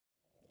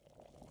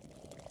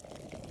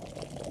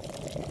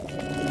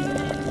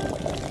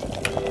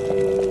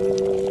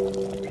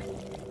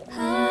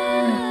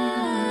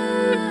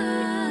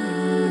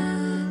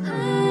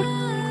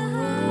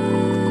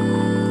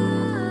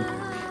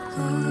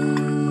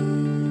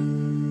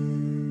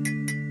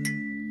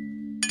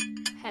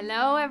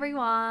Hello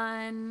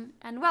everyone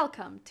and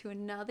welcome to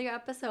another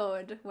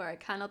episode where I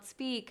cannot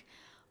speak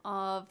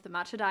of the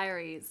Matcha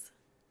Diaries.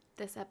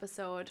 This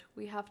episode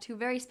we have two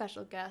very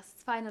special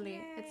guests. Finally,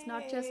 Yay. It's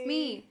not just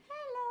me.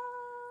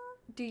 Hello.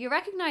 Do you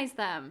recognize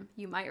them?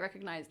 You might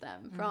recognize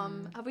them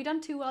from, have we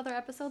done two other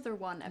episodes or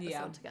one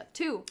episode together?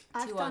 Two.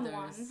 I've Two done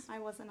others. one. I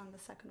wasn't on the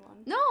second one.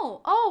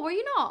 No. Oh, were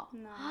you not?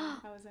 No,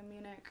 I was in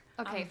Munich.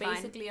 Okay, I'm fine.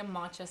 basically a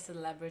matcha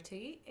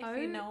celebrity, if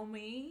you know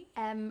me.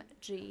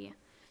 MG.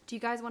 Do you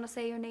guys want to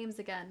say your names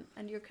again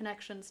and your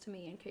connections to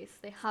me in case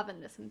they haven't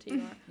listened to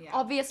your Yeah.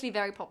 obviously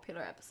very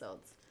popular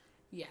episodes?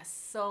 Yes.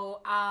 So,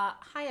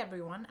 hi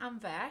everyone. I'm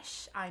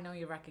Vesh. I know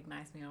you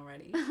recognize me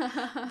already,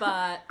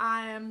 but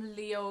I'm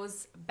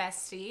Leo's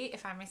bestie,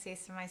 if I may say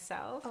so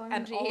myself,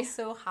 and OMG.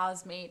 also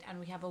housemate, and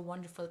we have a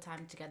wonderful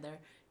time together,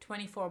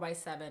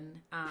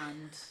 24/7,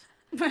 and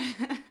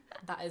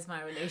that is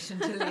my relation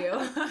to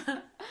Leo.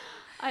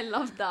 I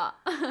love that.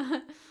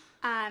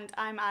 And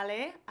I'm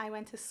Ale. I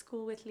went to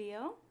school with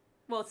Leo.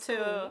 Well, to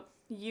School.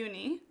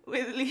 uni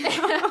with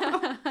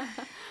Leo.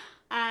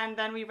 And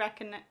then we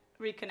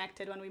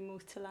reconnected when we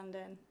moved to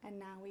London. And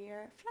now we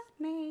are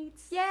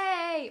flatmates.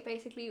 Yay!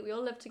 Basically, we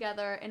all live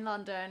together in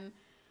London,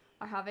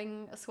 are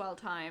having a swell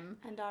time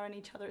And are in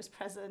each other's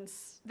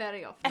presence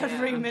very often.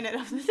 every Yeah. minute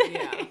of the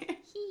day. Yeah.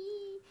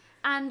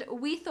 And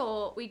we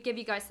thought we'd give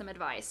you guys some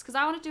advice because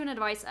I want to do an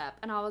advice app,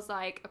 and I was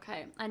like,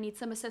 okay, I need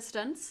some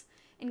assistance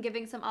in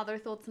giving some other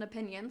thoughts and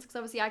opinions because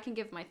obviously I can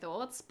give my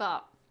thoughts,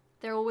 but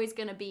they're always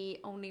going to be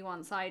only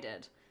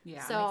one-sided.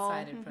 Yeah, So-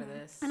 I'm excited for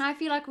this. And I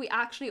feel like we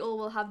actually all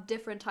will have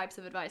different types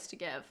of advice to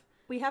give.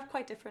 We have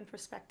quite different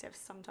perspectives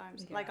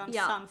sometimes, Yeah. like on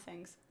Yeah. some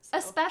things. So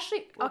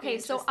Especially, will be okay,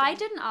 so I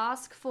interesting. didn't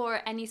ask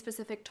for any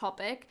specific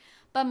topic,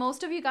 but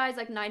most of you guys,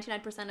 like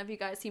 99% of you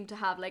guys seem to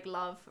have like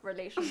love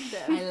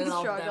relationship I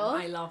love struggle.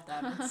 them. I love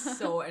them. It's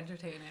so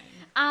entertaining.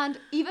 And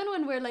even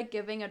when we're like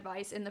giving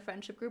advice in the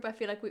friendship group, I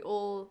feel like we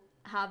all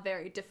have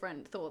very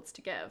different thoughts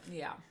to give.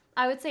 Yeah.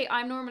 I would say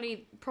I'm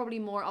normally probably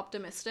more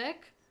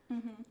optimistic.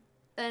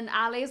 And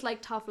Ali's like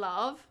tough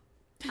love.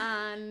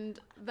 And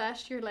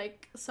Vesh, you're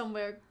like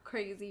somewhere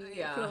crazy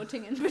Yeah.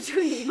 floating in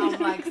between. I'm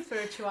like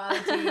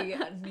spirituality,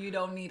 you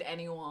don't need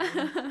anyone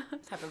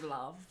type of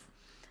love.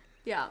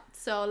 Yeah,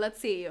 so let's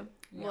see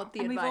what the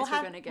And advice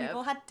we're going to We've give.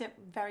 all had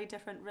very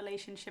different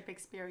relationship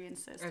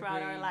experiences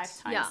throughout our Agreed.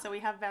 lifetime. Yeah. So we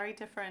have very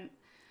different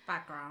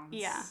Backgrounds.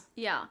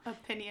 Yeah.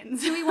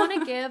 opinions. Do we want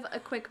to give a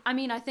quick, I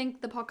mean, I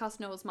think the podcast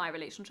knows my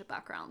relationship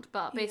background,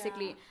 but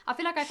basically, Yeah. I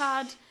feel like I've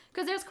had,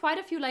 because there's quite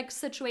a few like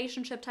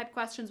situationship type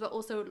questions, but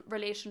also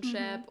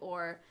relationship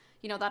or,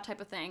 you know, that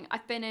type of thing.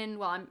 I'm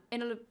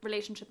in a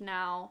relationship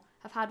now.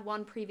 I've had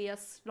one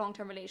previous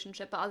long-term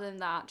relationship, but other than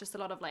that, just a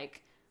lot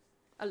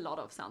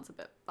of sounds a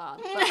bit bad,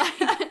 but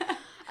like,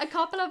 a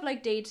couple of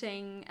like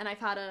dating, and I've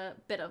had a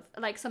bit of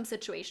like some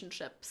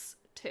situationships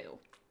too.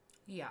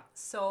 Yeah.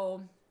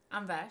 So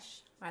I'm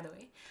Vesh, by the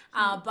way.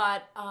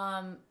 But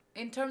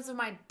in terms of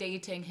my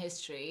dating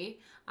history,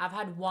 I've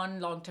had one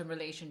long-term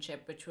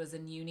relationship, which was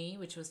in uni,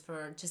 which was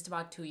for just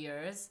about 2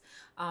 years.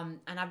 And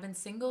I've been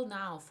single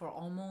now for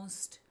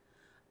almost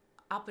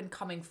up and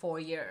coming 4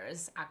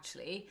 years,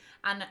 actually.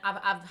 And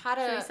I've had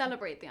Should we a...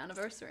 celebrate the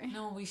anniversary?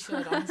 No, we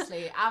should,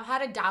 honestly. I've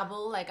had a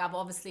dabble, like I've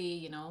obviously,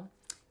 you know,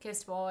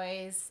 kissed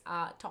boys,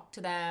 talked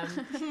to them,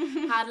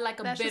 had like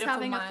a Vesh bit is of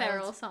having a a mild...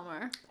 feral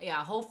summer.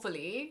 Yeah,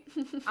 hopefully.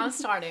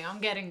 I'm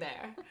getting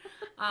there.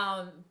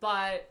 And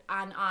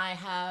I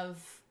have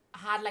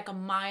had like a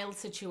mild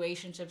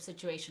situation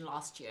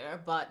last year,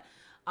 but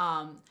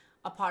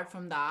apart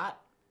from that,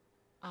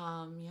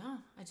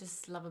 I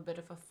just love a bit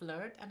of a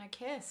flirt and a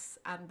kiss,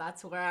 and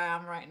that's where I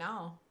am right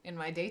now in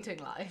my dating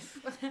life.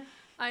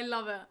 I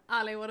love it.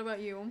 Ali, what about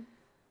you?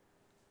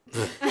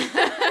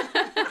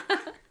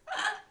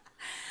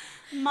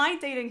 My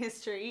dating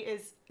history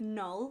is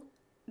null.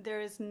 There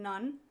is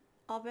none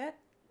of it.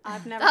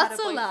 I've never That's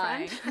had a a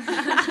lie.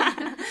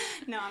 boyfriend.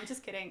 No, I'm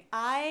just kidding.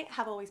 I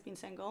have always been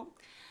single.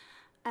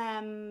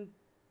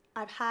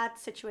 I've had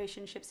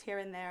situationships here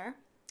and there.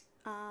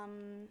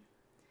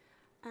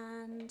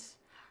 And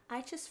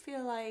I just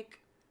feel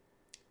like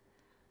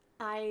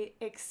I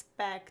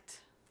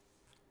expect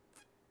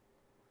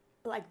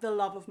like the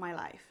love of my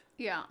life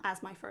Yeah,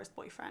 as my first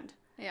boyfriend.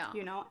 yeah.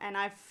 You know, and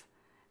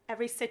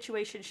every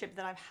situationship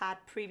that I've had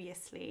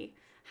previously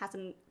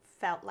hasn't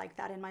felt like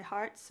that in my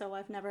heart, so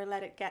I've never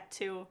let it get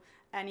to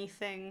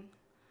anything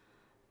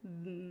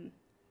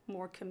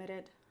more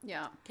committed.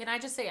 Yeah. Can I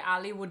just say,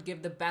 Ali would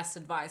give the best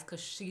advice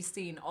because she's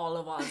seen all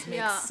of us make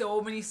Yeah.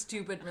 so many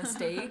stupid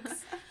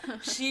mistakes.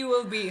 She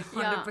will be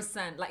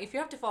 100%. Like, if you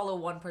have to follow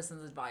one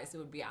person's advice, it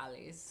would be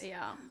Ali's.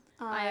 Yeah.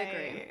 I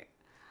agree.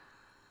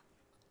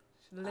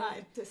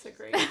 I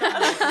disagree. She's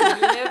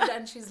lived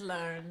and she's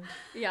learned.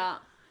 Yeah.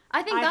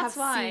 I think I that's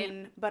have why.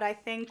 seen, but I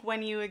think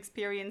when you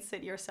experience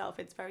it yourself,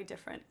 it's very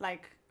different.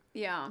 Like,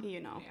 Yeah. you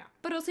know. Yeah.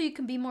 But also you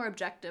can be more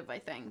objective, I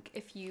think,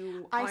 if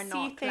you I are see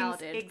not things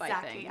clouded by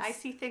exactly. things. I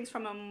see things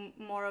from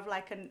more of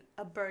like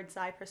a bird's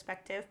eye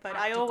perspective. But I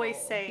Practical. always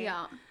say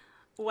Yeah.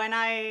 when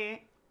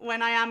I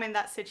am in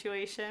that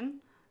situation,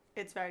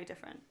 it's very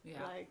different.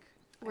 Yeah. Like,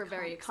 We're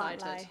very can't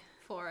excited lie.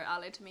 for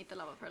Ali to meet the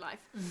love of her life.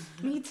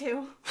 Me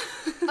too.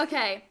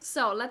 Okay,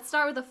 so let's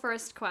start with the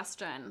first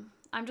question.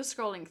 I'm just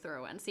scrolling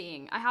through and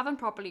seeing. I haven't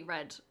properly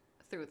read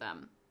through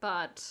them,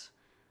 but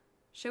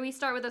should we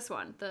start with this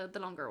one, the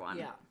longer one?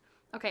 Yeah.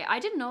 Okay, I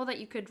didn't know that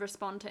you could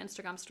respond to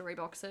Instagram story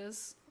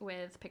boxes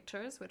with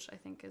pictures, which I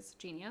think is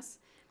genius.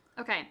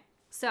 Okay,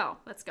 so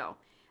let's go.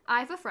 I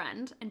have a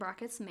friend, in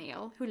brackets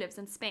male, who lives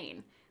in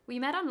Spain. We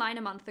met online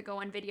a month ago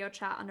and video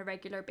chat on a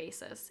regular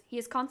basis. He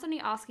is constantly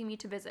asking me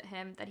to visit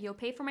him, that he'll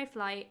pay for my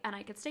flight and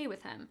I could stay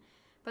with him.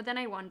 But then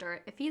I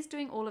wonder, if he's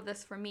doing all of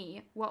this for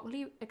me, what will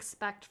he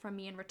expect from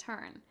me in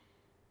return?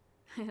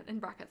 In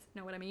brackets,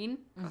 know what I mean?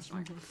 Question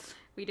mark.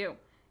 We do.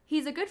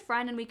 He's a good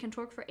friend and we can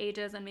talk for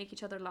ages and make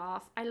each other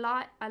laugh. I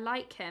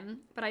like him,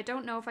 but I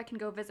don't know if I can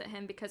go visit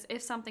him because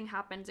if something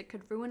happens, it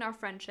could ruin our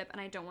friendship and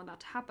I don't want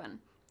that to happen.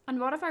 And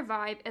what if our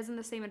vibe isn't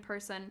the same in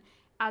person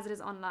as it is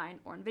online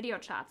or in video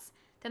chats?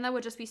 Then that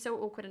would just be so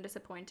awkward and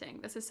disappointing.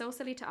 This is so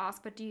silly to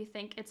ask, but do you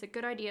think it's a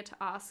good idea to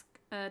ask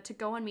to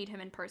go and meet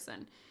him in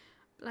person?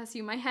 Bless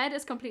you, my head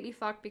is completely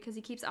fucked because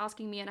he keeps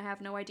asking me and I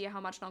have no idea how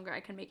much longer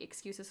I can make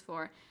excuses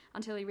for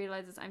until he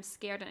realizes I'm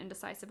scared and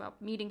indecisive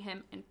about meeting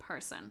him in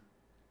person.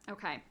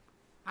 Okay.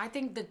 I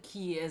think the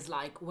key is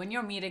like when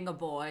you're meeting a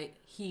boy,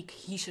 he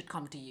should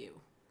come to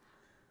you.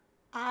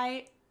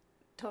 I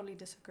totally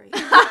disagree. No,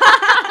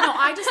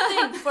 I just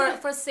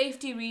think for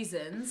safety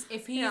reasons,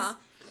 if he's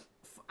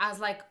as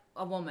like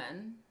a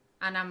woman,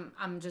 and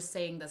I'm just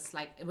saying this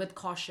like with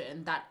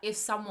caution, that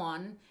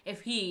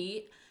if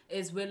he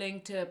is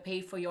willing to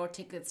pay for your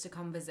tickets to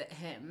come visit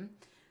him,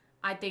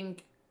 I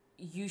think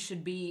you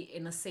should be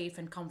in a safe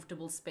and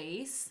comfortable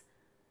space,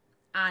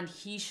 and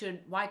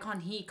why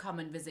can't he come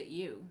and visit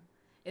you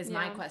is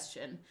my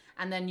question.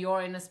 And then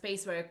you're in a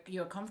space where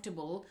you're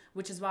comfortable,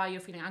 which is why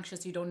you're feeling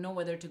anxious, you don't know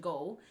whether to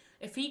go.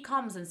 If he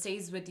comes and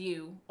stays with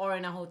you or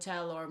in a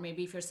hotel, or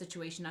maybe if your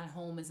situation at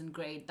home isn't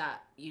great,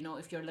 that, you know,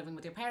 if you're living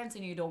with your parents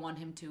and you don't want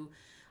him to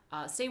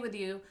stay with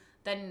you,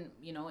 then,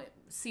 you know, it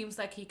seems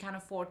like he can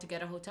afford to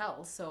get a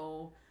hotel.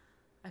 So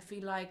I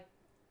feel like,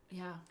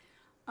 yeah.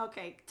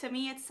 Okay, to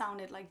me it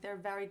sounded like they're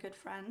very good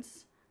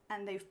friends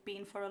and they've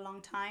been for a long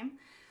time,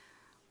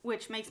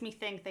 which makes me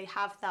think they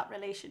have that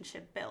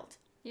relationship built.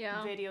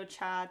 Yeah. Video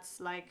chats,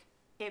 like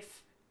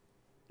if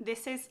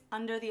this is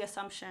under the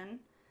assumption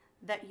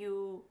that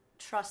you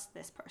trust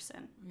this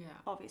person. Yeah.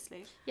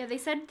 Obviously. Yeah, they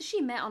said she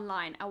met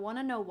online. I want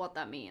to know what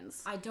that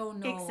means. I don't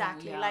know.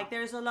 Exactly. Yeah. Like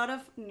there's a lot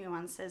of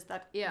nuances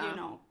that, you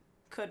know,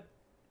 could,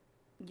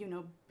 you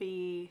know,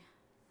 be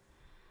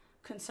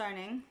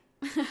concerning.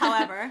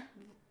 However,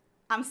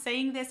 I'm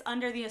saying this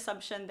under the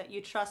assumption that you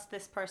trust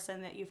this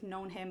person, that you've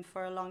known him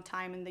for a long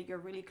time and that you're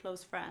really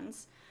close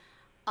friends.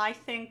 I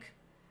think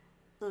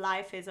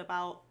life is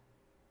about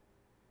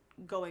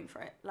going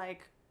for it.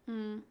 Like,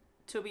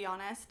 to be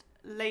honest,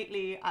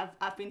 lately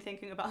I've been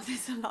thinking about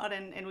this a lot,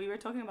 and we were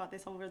talking about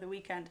this over the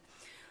weekend,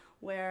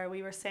 where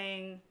we were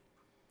saying,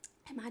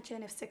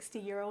 imagine if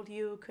 60-year-old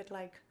you could,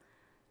 like,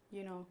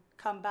 you know,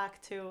 come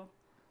back to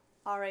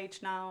our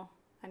age now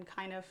and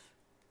kind of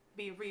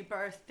be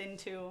rebirthed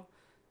into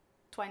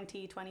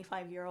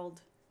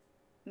 25-year-old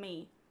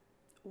me.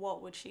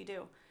 What would she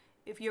do?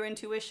 If your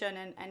intuition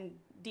and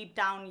deep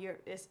down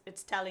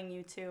it's telling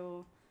you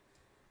to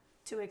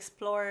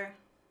explore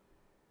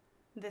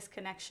this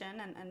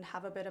connection and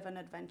have a bit of an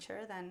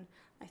adventure, then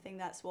I think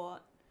that's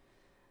what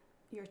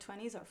your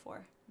 20s are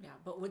for. Yeah,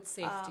 but with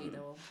safety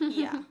though.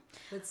 Yeah.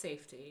 With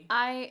safety.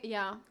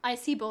 I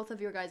see both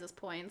of your guys'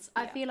 points.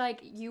 I Yeah. feel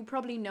like you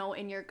probably know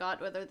in your gut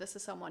whether this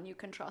is someone you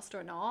can trust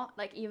or not.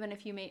 Like, even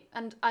if you may,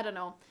 and I don't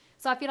know.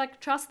 So I feel like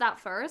trust that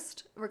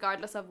first,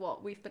 regardless of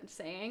what we've been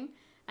saying,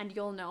 and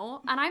you'll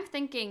know. And I'm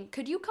thinking,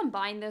 could you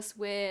combine this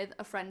with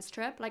a friend's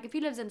trip? Like, if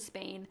he lives in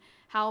Spain,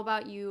 how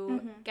about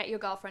you get your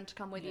girlfriend to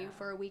come with you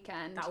for a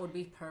weekend? That would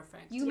be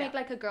perfect. You make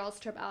like a girls'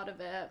 trip out of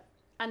it.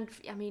 And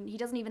I mean, he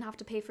doesn't even have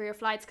to pay for your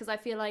flights, because I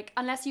feel like,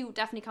 unless you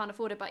definitely can't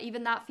afford it, but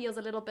even that feels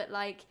a little bit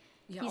like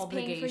he's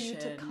paying for you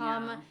to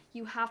come. Yeah.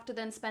 You have to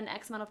then spend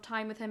X amount of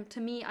time with him. To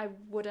me, I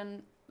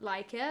wouldn't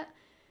like it.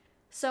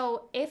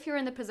 So if you're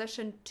in the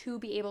position to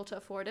be able to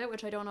afford it,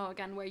 which I don't know,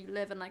 again, where you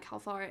live and like how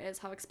far it is,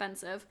 how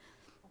expensive.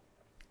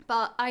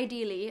 But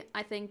ideally,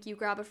 I think you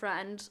grab a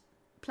friend,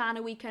 plan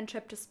a weekend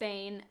trip to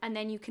Spain, and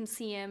then you can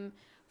see him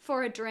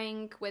for a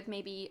drink with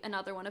maybe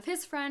another one of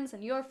his friends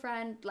and your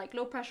friend, like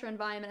low pressure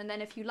environment. And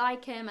then if you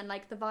like him and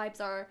like the vibes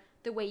are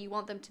the way you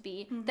want them to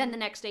be, then the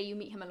next day you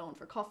meet him alone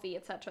for coffee,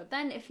 etc.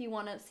 Then if you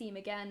want to see him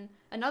again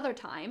another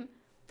time,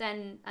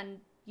 then, and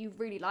you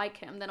really like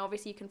him, then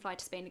obviously you can fly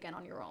to Spain again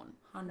on your own.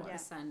 100%.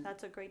 Yeah,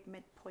 that's a great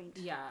midpoint.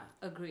 Yeah,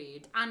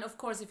 agreed. And of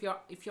course,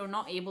 if you're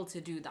not able to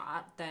do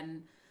that,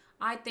 then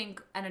I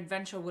think an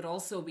adventure would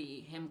also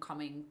be him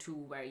coming to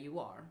where you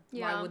are.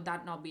 Yeah. Why would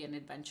that not be an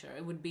adventure?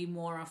 It would be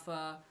more of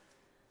a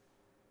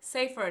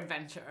safer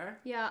adventure.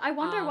 Yeah, I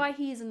wonder why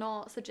he's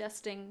not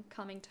suggesting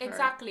coming to her.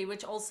 Exactly,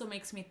 which also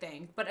makes me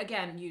think. But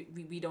again,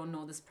 we don't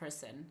know this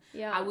person.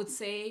 Yeah. I would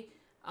say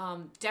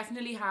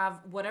definitely have,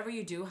 whatever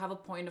you do, have a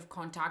point of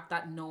contact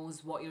that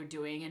knows what you're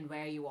doing and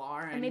where you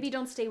are. And maybe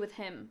don't stay with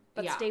him,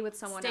 but stay with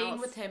someone else. Staying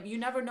with him. You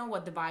never know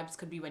what the vibes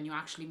could be when you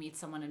actually meet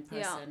someone in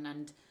person.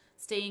 And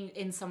staying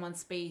in someone's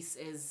space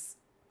is,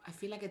 I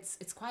feel like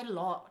it's quite a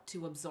lot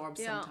to absorb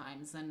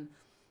sometimes. And,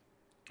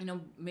 you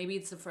know, maybe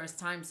it's the first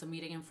time, so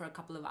meeting him for a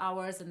couple of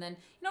hours and then,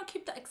 you know,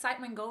 keep the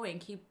excitement going.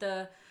 Keep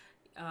the,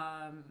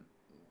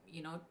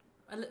 you know,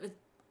 it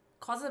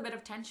causes a bit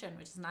of tension,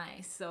 which is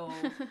nice. So...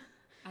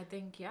 I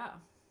think, Yeah,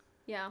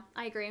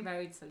 I agree.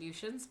 Varied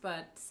solutions,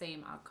 but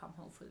same outcome,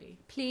 hopefully.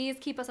 Please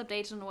keep us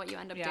updated on what you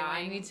end up doing. Yeah,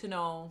 I need to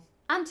know.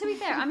 And to be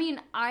fair, I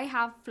mean, I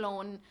have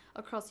flown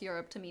across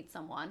Europe to meet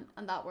someone,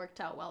 and that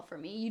worked out well for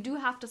me. You do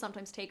have to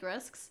sometimes take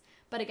risks,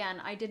 but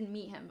again, I didn't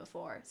meet him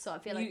before, so I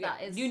feel like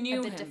that is you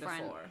knew a bit him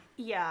different. Before.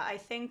 Yeah, I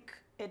think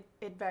it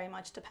very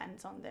much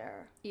depends on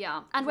their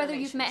and whether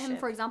you've met him,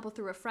 for example,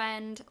 through a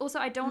friend. Also,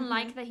 I don't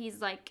like that he's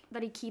like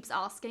that he keeps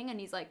asking and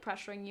he's like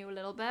pressuring you a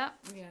little bit.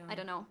 Yeah, I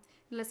don't know.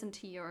 Listen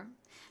to your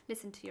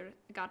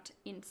gut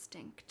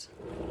instinct.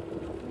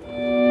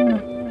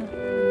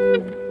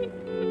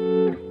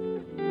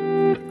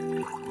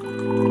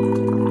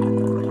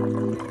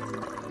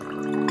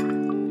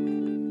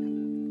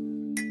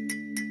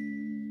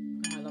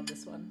 I love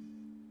this one.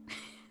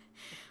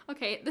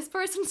 Okay, this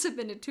person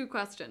submitted 2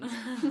 questions,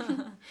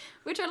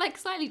 which are like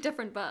slightly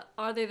different, but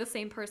are they the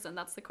same person?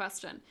 That's the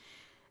question.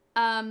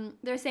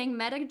 They're saying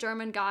met a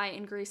German guy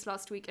in Greece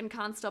last week and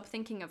can't stop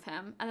thinking of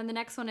him. And then the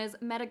next one is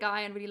met a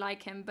guy and really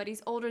like him, but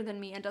he's older than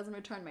me and doesn't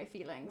return my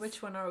feelings.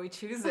 Which one are we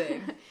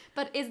choosing?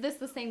 But is this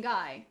the same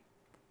guy?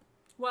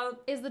 Well,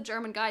 is the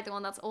German guy the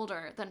one that's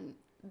older than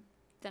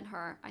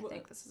her? I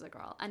think this is a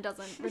girl and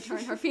doesn't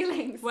return her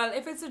feelings. Well,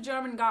 if it's a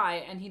German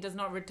guy and he does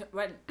not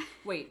return,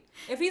 wait,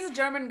 if he's a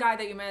German guy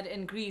that you met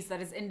in Greece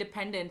that is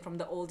independent from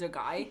the older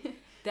guy.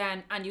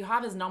 Then, and you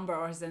have his number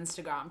or his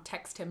Instagram,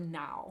 text him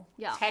now.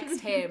 Yeah.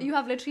 Text him. You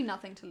have literally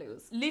nothing to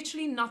lose.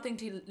 Literally nothing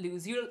to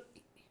lose.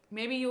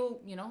 Maybe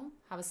you'll, you know,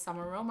 have a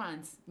summer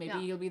romance. Maybe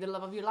you'll be the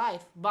love of your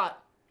life. But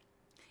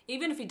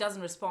even if he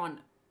doesn't respond,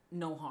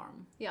 no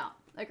harm. Yeah,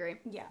 agree.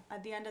 Yeah,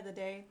 at the end of the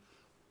day.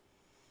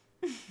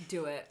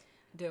 Do it.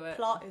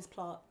 Plot is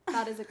plot.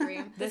 That is agree.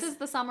 This is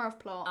the summer of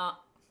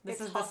plot. This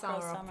is the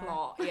summer of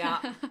plot.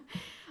 Yeah.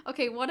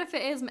 Okay, what if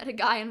it is met a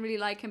guy and really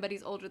like him, but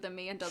he's older than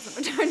me and doesn't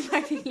return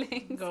my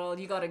feelings? Girl,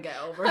 you gotta get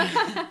over it.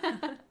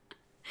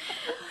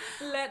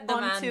 Let the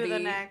man be. On to the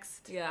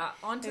next. Yeah,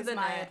 on to the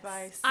my next.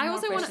 Advice. I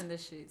also want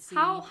to...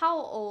 How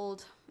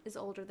old is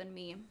older than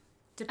me?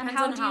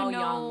 Depends on how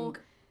young.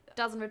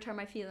 Doesn't return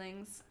my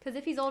feelings. Because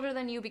if he's older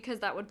than you, because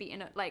that would be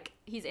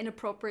he's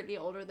inappropriately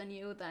older than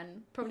you,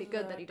 then probably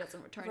good that he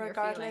doesn't return your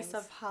feelings. Regardless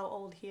of how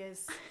old he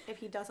is, if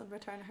he doesn't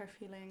return her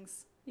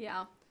feelings,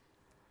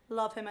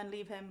 love him and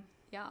leave him.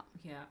 Yeah.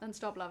 And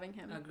stop loving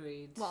him.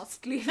 Agreed.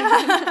 Whilst leaving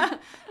him.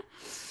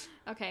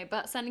 Okay,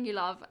 but sending you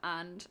love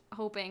and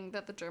hoping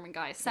that the German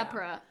guy is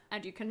separate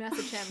and you can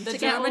message him. The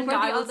German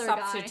guy will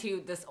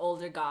substitute this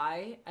older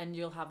guy and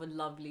you'll have a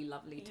lovely,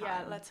 lovely time.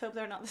 Yeah, let's hope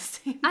they're not the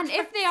same. And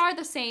if they are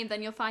the same,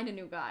 then you'll find a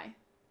new guy.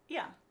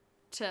 Yeah.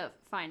 To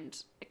find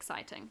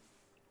exciting.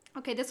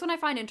 Okay, this one I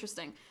find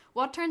interesting.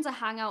 What turns a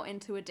hangout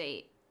into a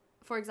date?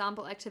 For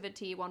example,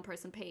 activity, one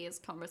person pays,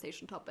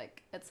 conversation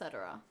topic,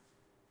 etc.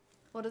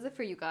 What is it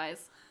for you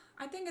guys?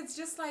 I think it's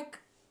just like,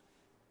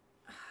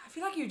 I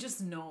feel like you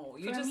just know.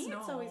 For me,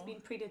 it's always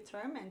been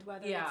predetermined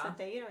whether it's a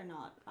date or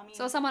not. I mean,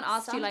 so someone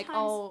asked you like,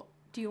 oh,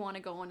 do you want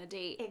to go on a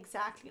date?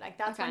 Exactly. Like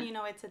that's when you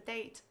know it's a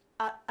date.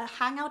 A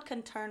hangout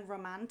can turn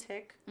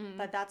romantic,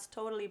 but that's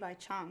totally by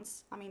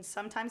chance. I mean,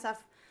 sometimes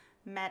I've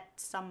met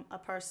a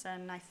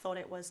person, I thought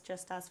it was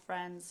just as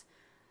friends,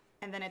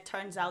 and then it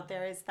turns out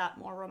there is that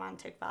more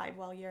romantic vibe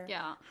while you're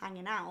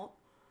hanging out.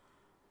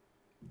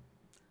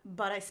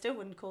 But I still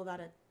wouldn't call that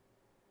a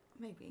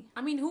maybe.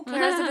 I mean, who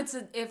cares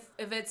if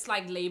it's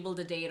like labeled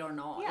a date or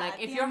not? Yeah, like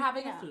if you're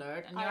having a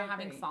flirt and you're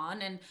having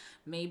fun and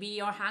maybe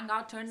your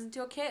hangout turns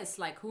into a kiss,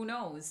 like who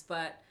knows?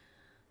 But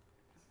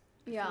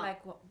I feel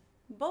like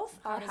both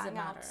are does it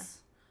matter? hangouts.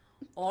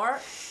 Or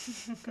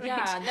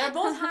they're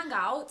both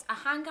hangouts. A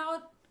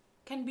hangout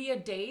can be a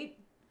date,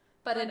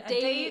 but a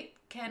date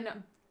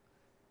can.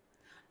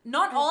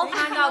 Not all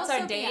hangouts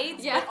are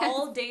dates, but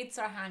all dates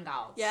are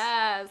hangouts.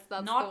 Yes,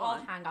 that's not all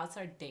hangouts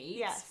are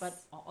dates, but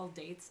all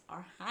dates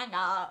are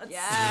hangouts.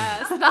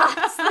 Yes,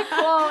 that's the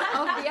quote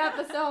of the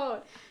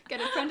episode. Get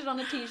it printed on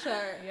a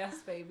t-shirt.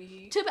 Yes,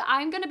 baby.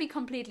 I'm gonna be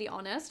completely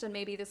honest, and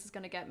maybe this is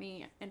gonna get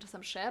me into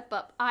some shit,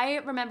 but I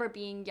remember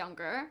being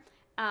younger,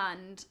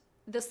 and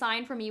the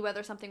sign for me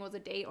whether something was a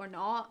date or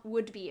not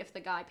would be if the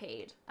guy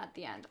paid at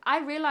the end. I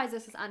realize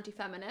this is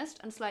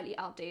anti-feminist and slightly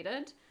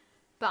outdated,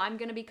 but I'm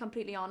going to be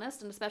completely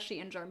honest, and especially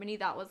in Germany,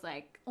 that was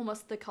like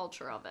almost the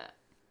culture of it.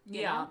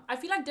 You know? I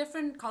feel like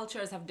different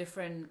cultures have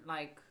different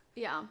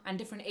and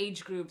different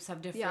age groups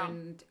have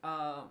different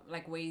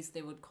like ways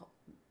they would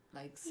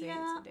say it's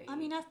a date. I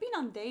mean, I've been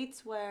on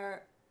dates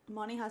where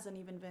money hasn't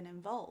even been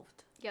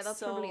involved. Yeah,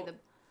 that's probably the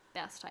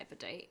best type of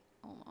date,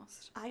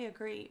 almost. I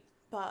agree,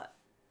 but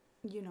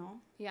you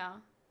know. Yeah.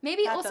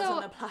 Maybe that also,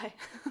 doesn't apply.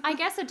 I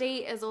guess a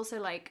date is also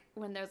like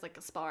when there's like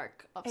a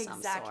spark of some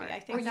Exactly, sort. I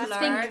think or you that's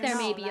think what there it's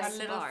may about, be a like A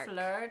little spark.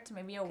 flirt,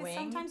 maybe a Because wing.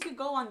 sometimes you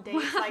go on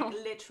dates, Wow. like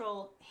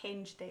literal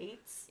Hinge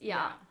dates,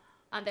 Yeah.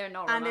 And they're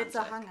not and romantic. it's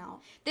a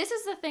hangout. This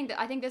is the thing that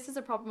I think this is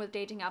a problem with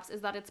dating apps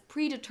is that it's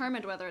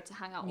predetermined whether it's a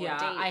hangout or a Yeah,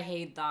 date. I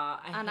hate that.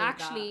 I and hate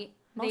actually,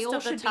 they Most all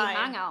of the should time,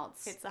 be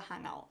hangouts. It's a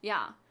hangout.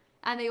 Yeah.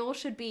 And they all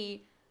should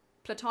be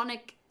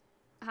platonic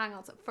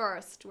hangouts at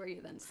first where you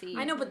then see.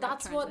 that. I know, but it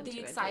that's turns what the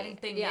into a exciting date.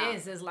 thing Yeah.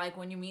 is like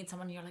when you meet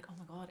someone, you're like, oh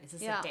my god, is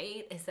this Yeah. a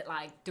date? Is it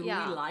like, do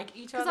Yeah. we like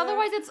each Because other?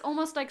 otherwise it's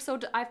almost like so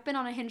I've been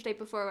on a Hinge date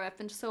before where I've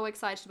been so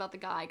excited about the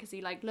guy because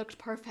he like looked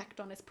perfect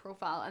on his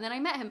profile, and then I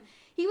met him.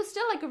 He was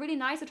still like a really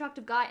nice,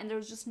 attractive guy, and there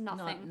was just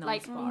nothing. no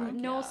like spark,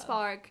 no yeah.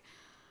 spark.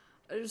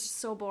 It was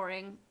so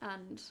boring,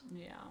 and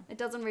Yeah. it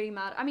doesn't really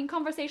matter. I mean,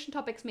 conversation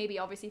topics maybe.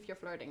 Obviously, if you're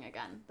flirting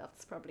again,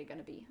 that's probably going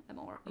to be a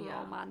more Yeah.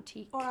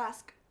 romantic. Or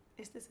ask,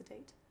 is this a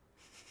date?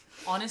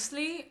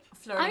 Honestly,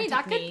 flirting I mean,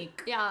 that technique.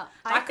 could. Yeah,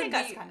 I could think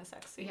that's be- kind of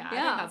sexy. Yeah, I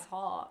Yeah. think that's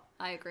hot.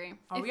 I agree.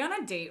 Are If- we on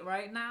a date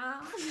right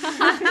now?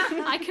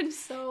 I can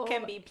so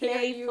Can be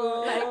hear you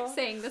playful. like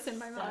saying this in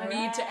my mind.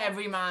 Me to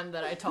every man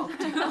that I talk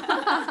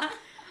to.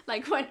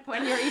 Like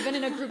when you're even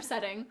in a group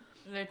setting.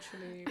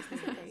 Literally. Is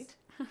this a date?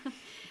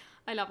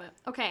 I love it.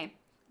 Okay,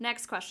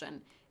 next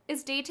question.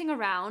 Is dating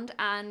around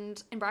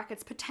and, in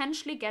brackets,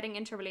 potentially getting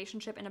into a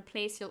relationship in a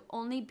place you'll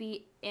only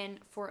be in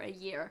for a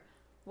year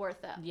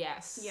worth it?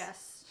 Yes.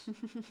 Yes.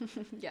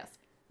 Yes.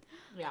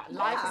 Yeah,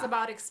 life is Yeah.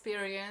 about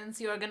experience.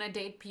 You're gonna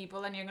date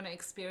people and you're gonna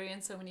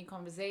experience so many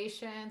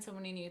conversations, so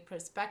many new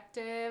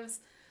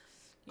perspectives.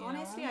 you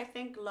Honestly, know? I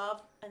think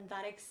love and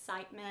that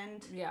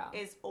excitement Yeah.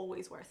 is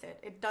always worth it.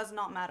 It does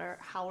not matter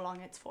how long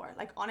it's for.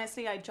 Like,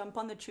 honestly, I jump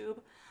on the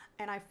tube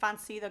and I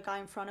fancy the guy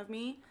in front of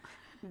me.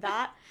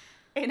 That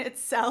in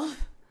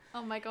itself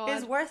Oh my god.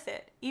 is worth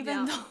it.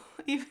 Even Yeah.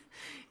 though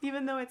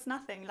even though it's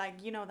nothing.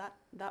 Like, you know,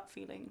 that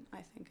feeling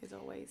I think is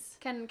always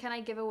Can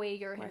I give away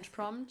your Worth Hinge it.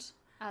 prompt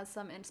as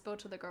some inspo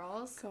to the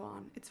girls? go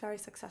on. It's very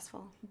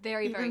successful.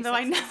 Very, Even very though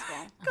I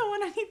successful. Go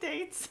on any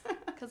dates.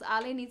 Because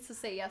Ali needs to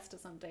say yes to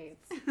some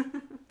dates,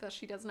 but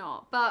she does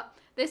not. But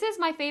this is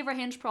my favorite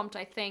Hinge prompt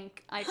I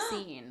think I've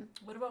seen.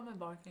 What about my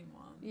barking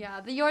one?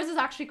 Yeah, yours is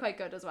actually quite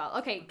good as well.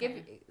 Okay,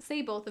 Okay.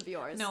 say both of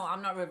yours. No,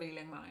 I'm not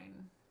revealing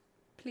mine.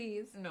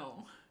 Please.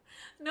 No.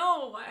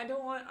 No, I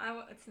don't want.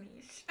 It's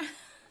niche.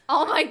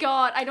 Oh my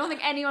god, I don't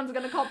think anyone's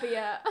gonna copy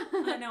it.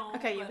 I know.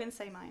 Okay, you but- can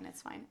say mine.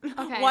 It's fine.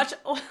 Okay.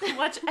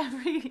 Watch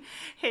every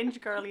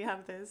Hinge girlie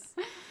have this.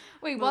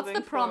 Wait, what's the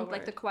Moving prompt?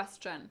 Like forward. the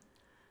question?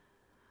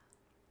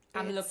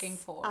 I'm It's, looking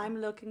for.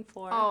 I'm looking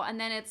for Oh, and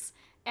then it's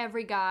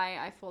every guy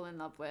I fall in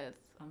love with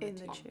on in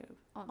the tube. tube.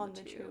 on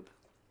the tube.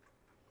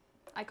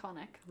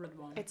 Iconic. Blood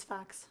one. It's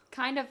facts.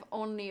 Kind of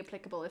only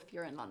applicable if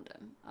you're in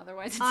London.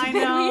 Otherwise, it's I a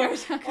bit know. weird.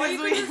 Or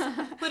you we- could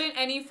just put in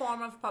any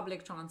form of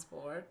public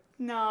transport.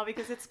 No,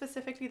 because it's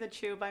specifically the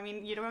tube. I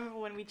mean, you remember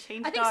when we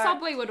changed I think our...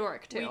 Subway would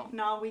work too.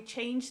 we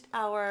changed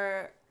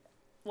our...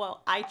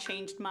 Well, I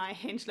changed my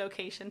Hinge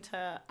location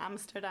to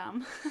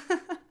Amsterdam.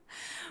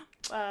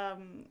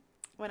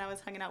 When I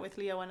was hanging out with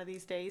Leo one of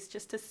these days,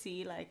 just to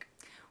see, like,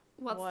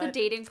 What's the what-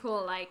 dating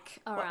pool like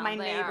around what my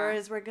there?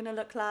 neighbors were gonna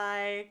look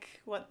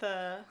like, what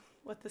the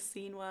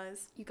scene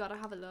was. You gotta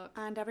have a look.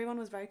 And everyone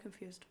was very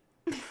confused.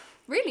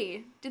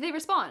 Really? Did they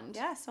respond?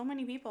 Yeah, so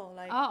many people.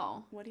 Like,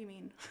 Oh. what do you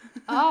mean?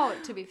 Oh,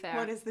 to be fair.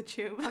 What is the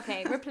tube?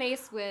 Okay,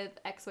 replace with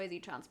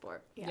XYZ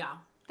transport. Yeah.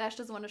 Dash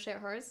doesn't want to share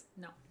hers?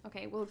 No.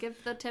 Okay, we'll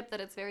give the tip that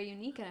it's very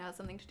unique and it has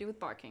something to do with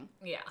barking.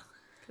 Yeah.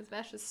 Because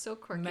Vash is so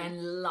quirky.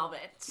 Men love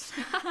it.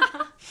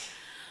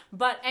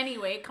 But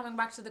anyway, coming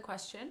back to the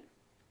question.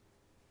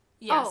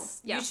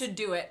 Yes, yes. you should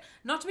do it.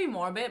 Not to be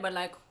morbid, but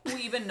like, who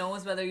even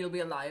knows whether you'll be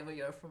alive a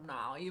year from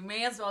now? You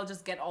may as well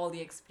just get all the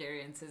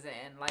experiences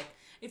in. Like,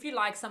 if you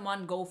like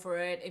someone, go for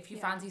it. If you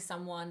Yeah. fancy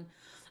someone.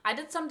 I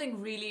did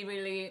something really,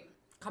 really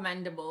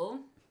commendable,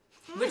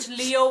 which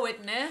Leo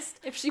witnessed.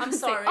 If she I'm would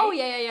sorry. say, oh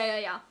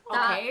yeah.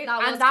 Okay, that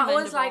was and that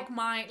was commendable. like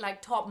my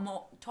like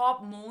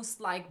top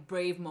most like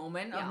brave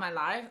moment Yeah. of my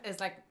life. Is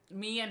like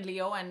me and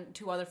Leo and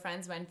two other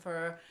friends went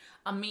for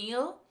a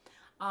meal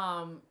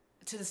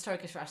to this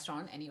Turkish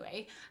restaurant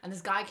anyway, and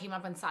this guy came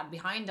up and sat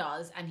behind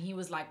us, and he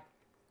was like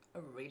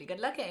really good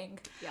looking.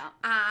 Yeah.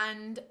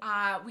 And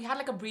we had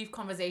like a brief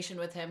conversation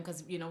with him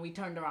because, you know, we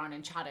turned around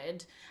and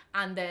chatted.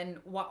 And then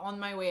on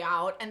my way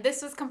out, and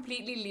this was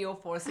completely Leo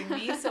forcing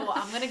me, so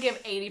I'm going to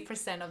give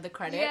 80% of the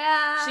credit.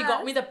 Yes. She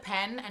got me the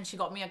pen and she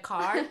got me a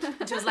card.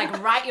 And she was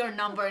like, write your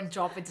number and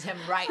drop it to him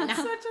right now.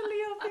 Such a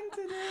Leo thing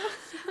to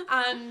do.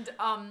 And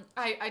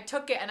I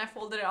took it and I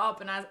folded it up.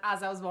 And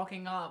as I was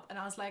walking up, and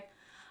I was like,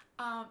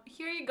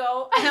 here you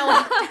go. And I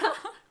walked out.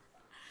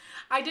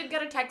 I did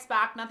get a text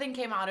back. Nothing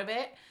came out of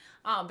it.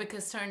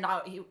 Because turned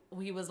out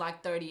he was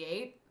like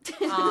 38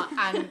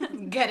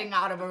 and getting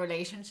out of a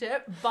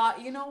relationship.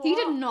 But you know what? He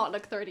did not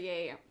look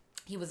 38.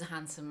 He was a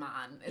handsome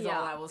man, is Yeah.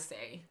 all I will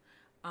say.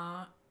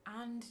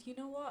 And you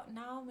know what?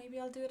 Now maybe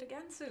I'll do it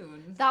again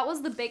soon. That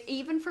was the big,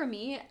 even for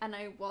me, and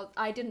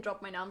I didn't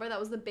drop my number. That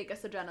was the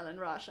biggest adrenaline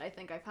rush I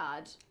think I've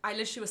had. I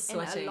literally was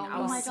sweating. long I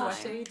Oh was my gosh,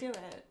 sweating. can we do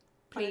it?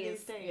 Please. One of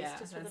these days, Yeah,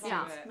 just for the let's do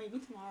vibes. it. Maybe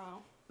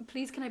tomorrow.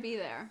 Please, can I be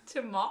there?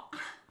 Tomorrow.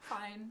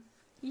 Fine.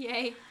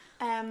 Yay.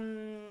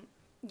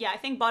 Yeah, I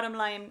think bottom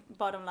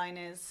line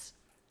is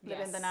live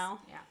in the now.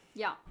 Yeah.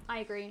 Yeah, I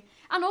agree.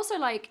 And also,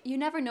 like, you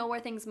never know where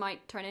things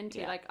might turn into.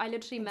 Yeah, Like, I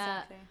literally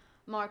Exactly. met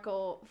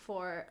Marco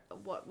for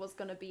what was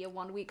going to be a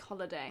 1 week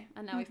holiday,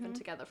 and now we've been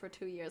together for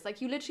 2 years. Like,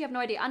 you literally have no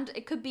idea. And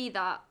it could be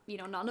that, you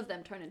know, none of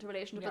them turn into a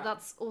relationship, but Yeah.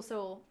 that's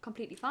also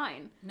completely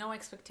fine. No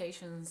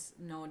expectations,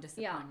 no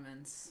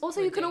disappointments. Also,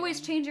 with you can always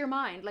dating. change your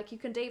mind. Like, you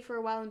can date for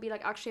a while and be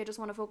like, actually, I just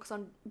want to focus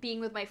on being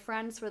with my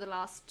friends for the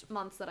last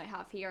months that I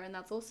have here, and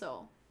that's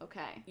also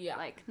okay. Yeah.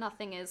 Like,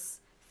 nothing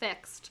is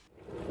fixed.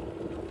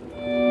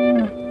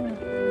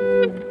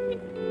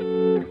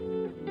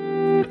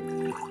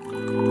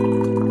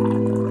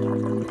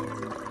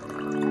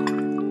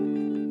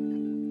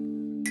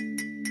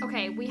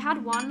 Okay, we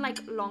had one like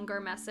longer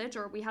message,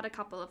 or we had a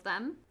couple of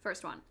them.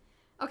 First one.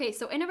 Okay,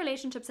 so in a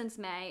relationship since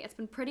May, it's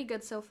been pretty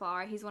good so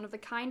far. He's one of the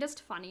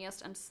kindest,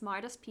 funniest, and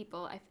smartest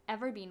people I've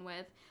ever been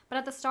with. But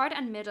at the start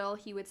and middle,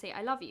 he would say,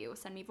 I love you,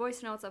 send me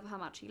voice notes of how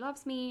much he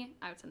loves me,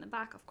 out in the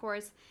back, of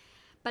course.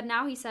 But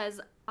now he says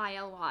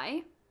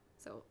ILY,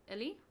 so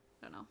Illy,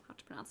 I don't know how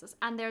to pronounce this.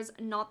 And there's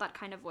not that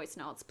kind of voice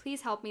notes.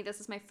 Please help me. This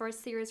is my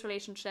first serious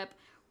relationship.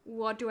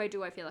 What do? I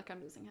feel like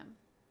I'm losing him.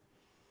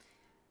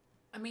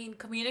 I mean,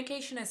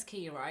 communication is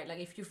key, right? Like,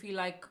 if you feel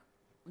like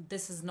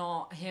this is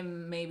not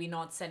him, maybe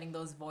not sending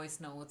those voice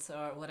notes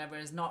or whatever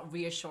is not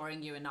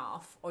reassuring you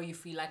enough, or you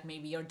feel like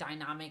maybe your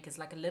dynamic is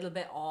like a little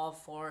bit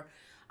off, or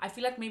I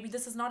feel like maybe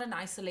this is not an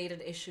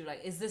isolated issue.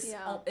 Like, is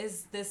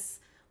this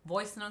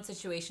voice note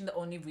situation the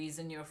only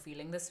reason you're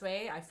feeling this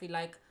way? I feel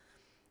like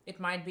it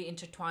might be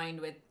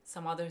intertwined with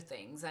some other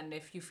things. And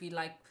if you feel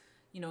like,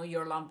 you know,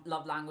 your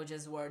love language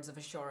is words of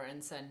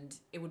assurance and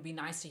it would be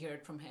nice to hear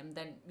it from him,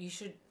 then you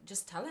should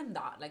just tell him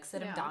that. Like,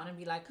 sit him down and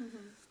be like,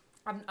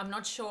 I'm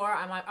not sure,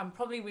 I'm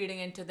probably reading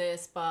into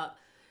this, but,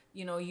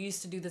 you know, you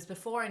used to do this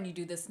before and you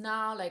do this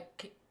now.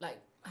 Like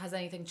has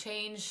anything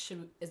changed?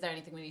 Is there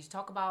anything we need to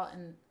talk about?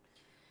 And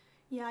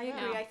Yeah, I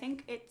agree. Yeah. I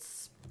think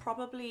it's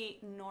probably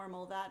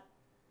normal that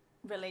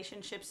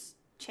relationships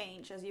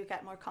change as you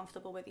get more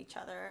comfortable with each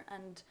other,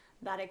 and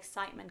that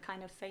excitement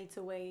kind of fades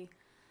away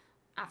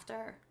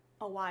after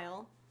a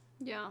while.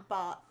 Yeah.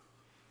 But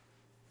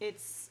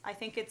I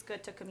think it's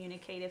good to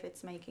communicate if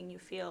it's making you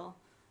feel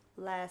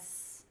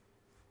less,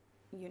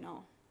 you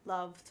know,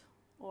 loved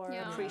or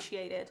Yeah.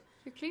 appreciated.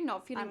 You're clearly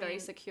not feeling I very mean,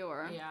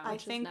 secure, yeah.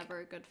 which I think- is never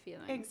a good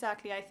feeling.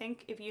 Exactly. I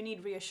think if you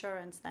need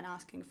reassurance, then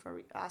ask him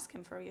for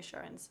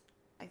reassurance.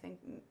 I think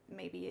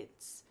maybe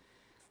it's,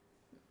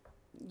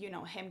 you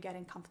know, him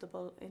getting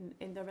comfortable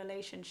in the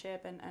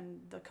relationship,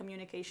 and the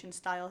communication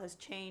style has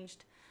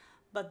changed,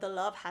 but the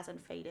love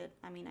hasn't faded.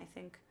 I mean, I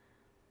think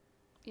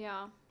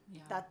Yeah.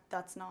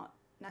 that's not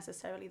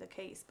necessarily the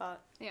case,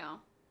 but Yeah.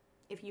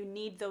 if you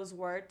need those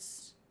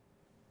words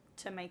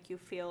to make you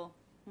feel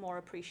more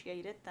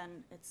appreciated,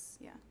 then it's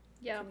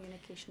Yeah.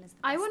 communication is the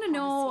I best want to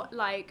know, policy.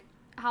 like,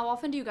 how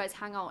often do you guys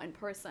hang out in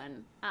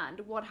person, and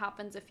what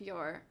happens if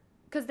you're,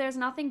 because there's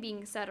nothing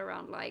being said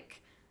around,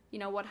 like, you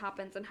know, what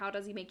happens and how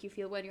does he make you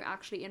feel when you're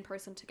actually in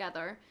person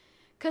together.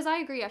 Because I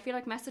agree, I feel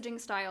like messaging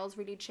styles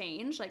really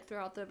change, like,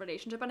 throughout the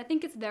relationship, and I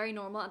think it's very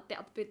normal at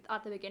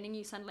the beginning.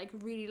 You send, like,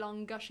 really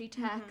long gushy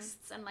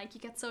texts, and, like, you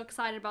get so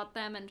excited about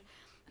them, and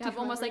you have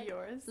almost, like,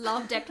 yours?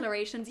 love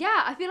declarations.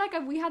 Yeah, I feel like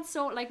we had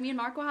me and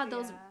Marco had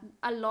those Yeah.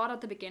 a lot at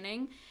the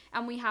beginning,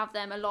 and we have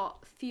them a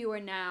lot fewer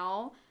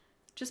now,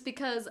 just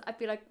because I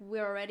feel like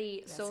we're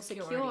already so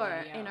security, secure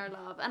yeah. in our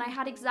love. And I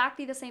had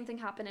exactly the same thing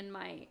happen in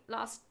my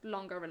last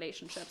longer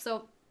relationship,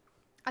 so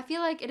I feel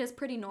like it is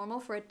pretty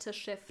normal for it to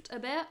shift a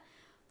bit.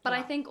 But I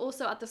Yeah. think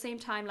also at the same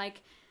time,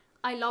 like,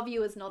 I love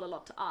you is not a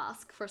lot to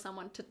ask for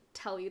someone to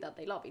tell you that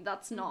they love you.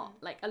 That's not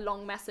like a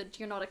long message.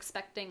 You're not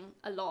expecting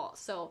a lot.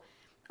 So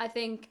I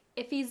think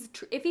if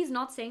he's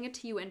not saying it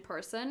to you in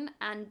person,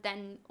 and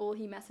then all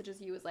he messages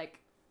you is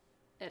like,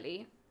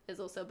 Illy, is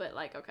also a bit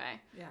like,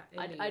 okay. Yeah,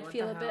 I'd Illy, what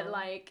feel the a bit hell?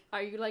 like,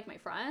 are you like my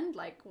friend?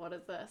 Like, what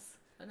is this?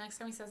 The next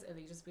time he says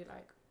Illy, just be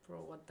like, bro,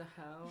 what the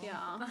hell?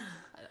 Yeah.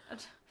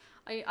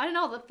 I don't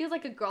know. That feels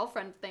like a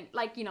girlfriend thing.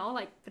 Like, you know,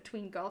 like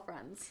between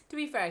girlfriends. To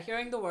be fair,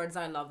 hearing the words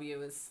 "I love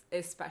you" is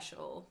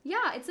special.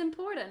 Yeah, it's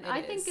important. It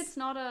I think is. it's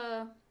not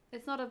a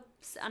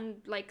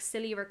like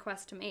silly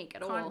request to make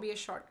at all. Can't be a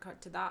shortcut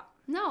to that.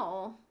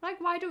 No, like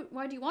why do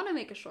you want to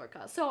make a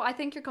shortcut? So I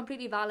think you're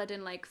completely valid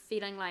in like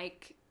feeling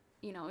like,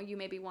 you know, you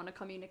maybe want to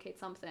communicate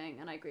something,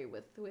 and I agree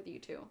with you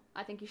too.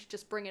 I think you should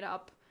just bring it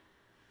up.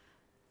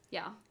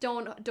 Yeah,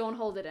 don't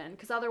hold it in,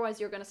 because otherwise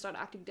you're gonna start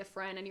acting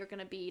different, and you're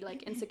gonna be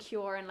like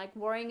insecure and like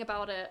worrying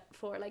about it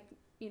for like,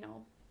 you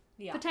know,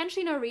 Yeah.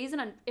 potentially no reason.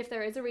 And if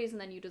there is a reason,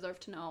 then you deserve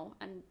to know,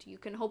 and you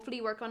can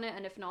hopefully work on it.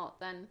 And if not,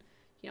 then,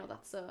 you know,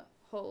 that's a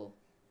whole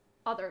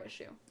other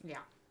issue.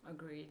 Yeah.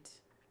 Agreed.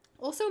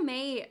 Also,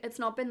 May, it's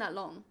not been that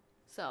long,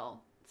 so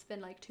it's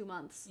been like 2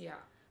 months. Yeah.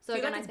 So I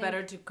feel again, like it's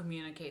better to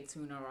communicate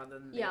sooner rather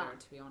than later,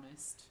 to be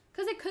honest.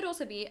 Because it could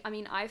also be, I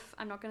mean,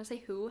 I'm not going to say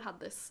who had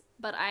this,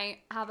 but I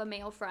have a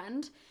male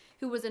friend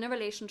who was in a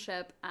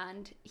relationship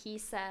and he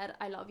said,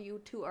 I love you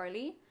too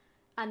early.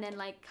 And then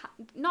like,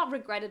 not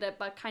regretted it,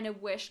 but kind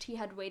of wished he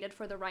had waited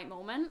for the right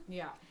moment.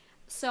 Yeah.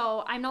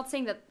 So I'm not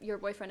saying that your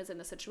boyfriend is in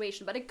the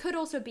situation, but it could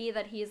also be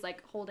that he's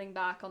like holding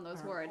back on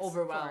those words.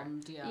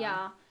 Overwhelmed,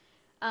 Yeah.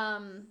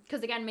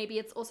 Because again, maybe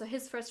it's also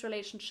his first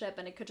relationship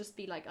and it could just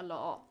be like a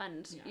lot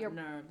and you're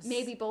nerves.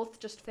 maybe both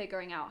just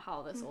figuring out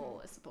how this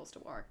all is supposed to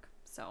work.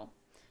 So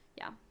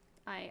yeah,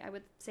 I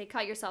would say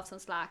cut yourself some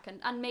slack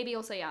and maybe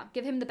also,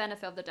 give him the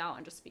benefit of the doubt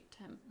and just speak to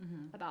him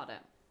about it.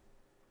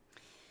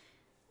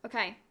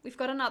 Okay, we've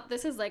got another,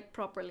 this is like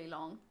properly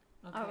long.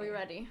 Okay. Are we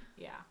ready?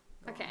 Yeah.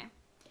 Okay.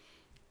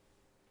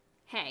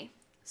 Hey,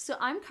 so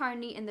I'm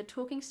currently in the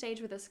talking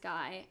stage with this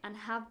guy and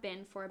have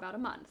been for about a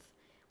month.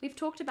 We've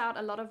talked about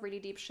a lot of really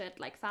deep shit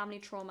like family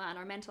trauma and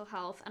our mental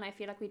health, and I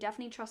feel like we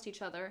definitely trust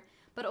each other,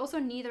 but also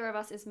neither of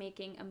us is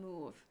making a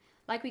move.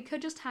 Like we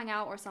could just hang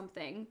out or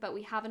something, but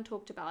we haven't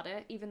talked about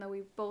it, even though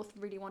we both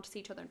really want to see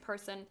each other in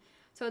person.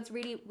 So it's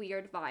really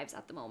weird vibes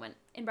at the moment.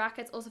 In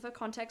brackets, also for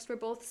context, we're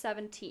both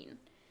 17.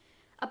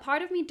 A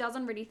part of me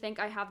doesn't really think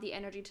I have the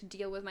energy to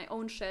deal with my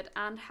own shit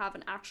and have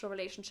an actual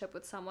relationship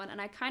with someone, and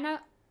I kind of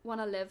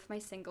want to live my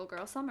single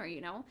girl summer,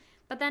 you know?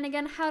 But then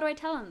again, how do I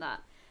tell him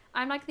that?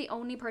 I'm like the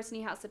only person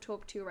he has to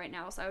talk to right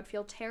now, so I would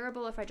feel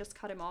terrible if I just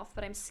cut him off,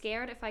 but I'm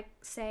scared if I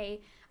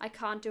say I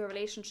can't do a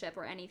relationship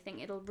or anything,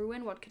 it'll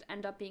ruin what could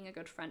end up being a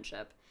good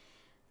friendship.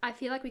 I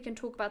feel like we can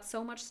talk about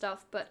so much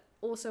stuff, but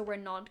also we're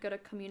not good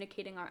at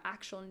communicating our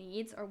actual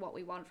needs or what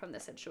we want from the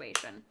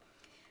situation.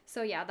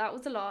 So yeah, that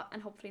was a lot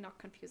and hopefully not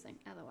confusing,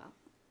 lol.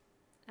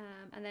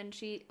 And then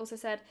she also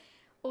said,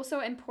 also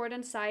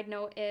important side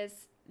note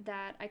is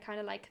that I kind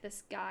of like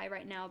this guy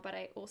right now, but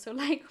I also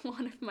like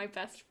one of my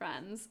best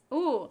friends,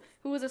 who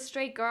was a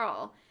straight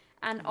girl.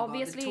 And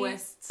obviously, the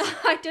twists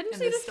I didn't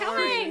see this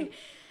coming.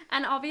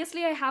 And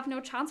obviously I have no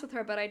chance with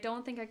her, but I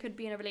don't think I could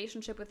be in a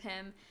relationship with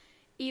him,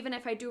 even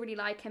if I do really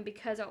like him,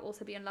 because I'll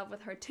also be in love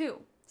with her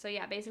too. So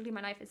yeah, basically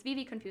my life is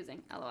really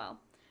confusing, lol.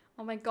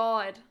 Oh my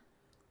god.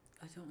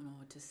 I don't know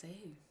what to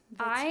say.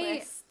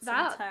 Twists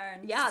and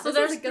turns. Yeah, so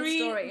this is a good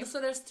story. So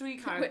there's three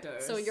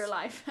characters. So your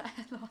life.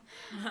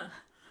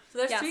 So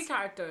there's three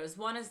characters.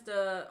 One is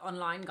the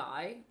online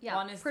guy. Yeah.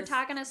 One is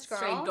protagonist the girl.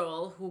 Straight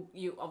girl who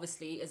you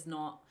obviously is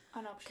not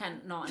an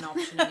option. Not an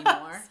option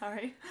anymore.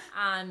 Sorry.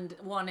 And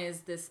one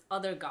is this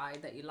other guy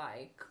that you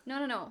like.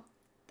 No.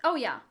 Oh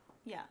yeah.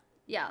 Yeah.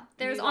 Yeah.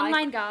 There's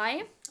online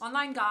guy,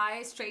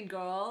 straight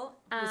girl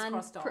who's and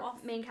crossed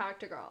off. Main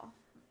character girl.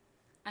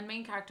 And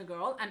main character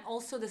girl, and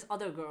also this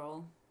other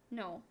girl.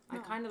 No. I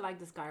kind of like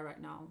this guy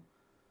right now.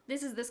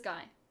 This is this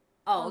guy.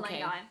 Oh, online okay.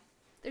 Guy.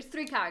 There's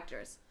three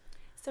characters.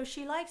 So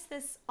she likes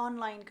this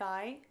online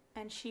guy,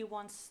 and she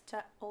wants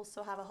to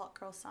also have a hot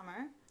girl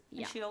summer.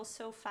 Yeah. And she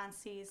also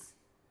fancies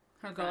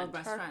her girl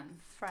best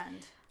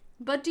friend.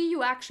 But do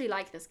you actually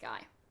like this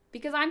guy?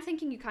 Because I'm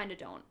thinking you kind of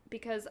don't.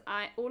 Because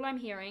all I'm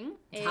hearing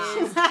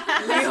is...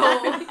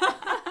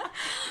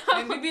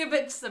 Maybe a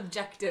bit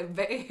subjective,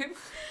 babe.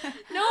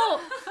 No,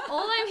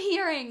 all I'm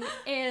hearing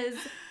is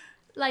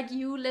like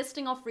you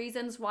listing off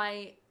reasons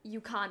why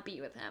you can't be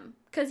with him.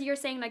 Because you're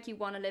saying like you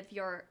want to live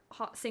your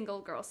hot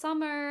single girl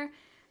summer.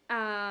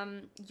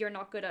 You're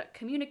not good at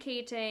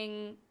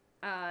communicating.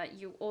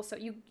 You also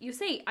you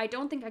say I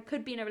don't think I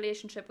could be in a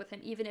relationship with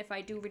him even if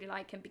I do really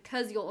like him,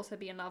 because you'll also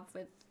be in love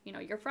with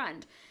your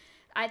friend.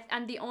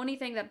 And the only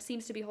thing that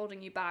seems to be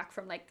holding you back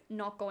from like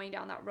not going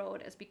down that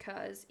road is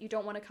because you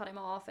don't want to cut him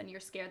off and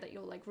you're scared that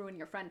you'll like ruin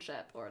your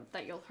friendship or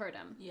that you'll hurt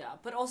him. Yeah,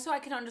 but also I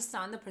can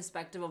understand the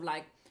perspective of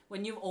like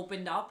when you've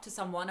opened up to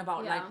someone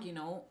about like,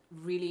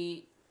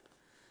 really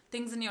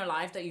things in your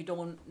life that you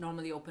don't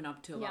normally open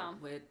up to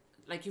about with.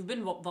 Like you've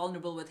been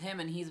vulnerable with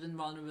him and he's been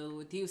vulnerable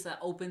with you, so that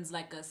opens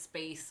like a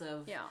space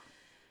of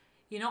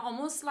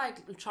almost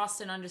like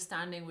trust and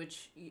understanding,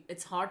 which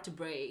it's hard to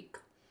break.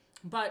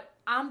 But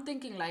I'm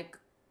thinking like,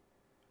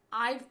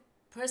 I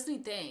personally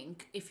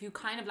think if you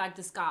kind of like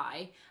this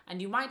guy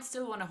and you might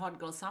still want a hot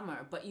girl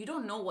summer, but you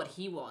don't know what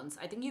he wants,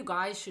 I think you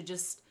guys should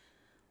just,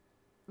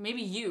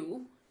 maybe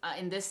you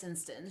in this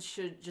instance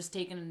should just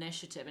take an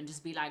initiative and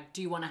just be like,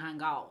 do you want to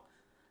hang out?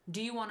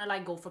 Do you want to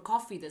like go for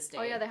coffee this day?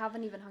 Oh yeah, they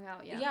haven't even hung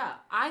out yet. Yeah,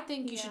 I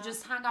think you should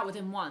just hang out with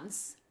him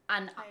once.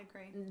 And I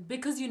agree.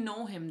 Because you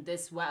know him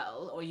this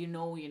well, or you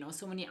know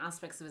so many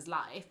aspects of his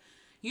life,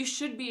 you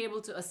should be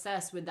able to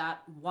assess with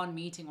that one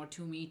meeting or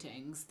two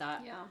meetings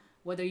that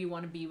whether you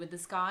want to be with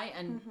this guy.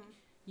 And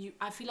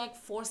I feel like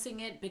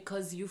forcing it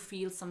because you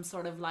feel some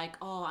sort of like,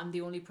 oh, I'm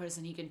the only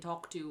person he can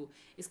talk to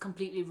is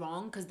completely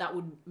wrong, because that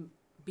would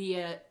be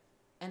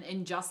an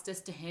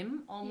injustice to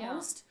him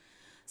almost.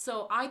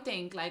 So I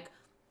think like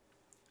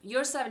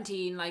you're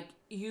 17, like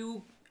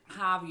you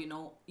have,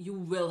 you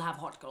will have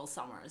hot girl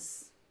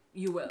summers.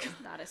 You will.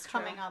 That is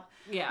true. Coming up.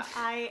 Yeah.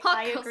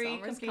 I agree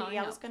completely.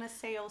 I was going to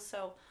say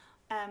also,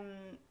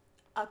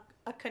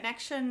 a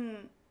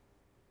connection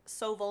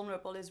so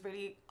vulnerable is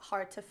really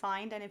hard to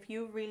find. And if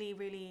you really,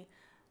 really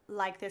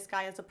like this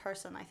guy as a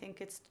person, I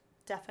think it's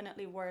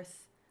definitely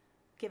worth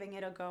giving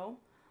it a go.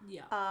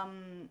 Yeah.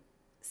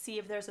 See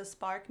if there's a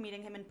spark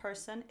meeting him in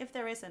person. If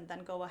there isn't,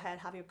 then go ahead,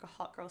 have your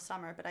hot girl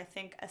summer. But I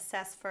think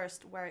assess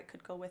first where it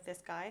could go with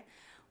this guy.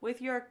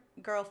 With your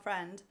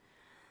girlfriend,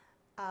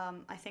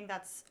 I think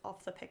that's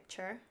off the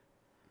picture.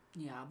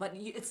 Yeah, but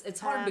it's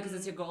hard because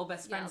it's your girl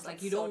best friend. It's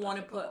like you don't want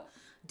to put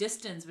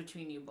distance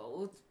between you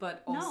both,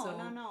 but also...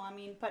 No. I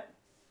mean, but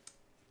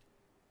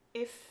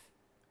if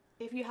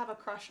you have a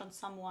crush on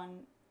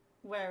someone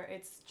where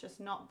it's just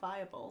not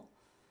viable,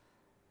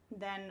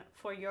 then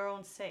for your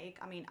own sake,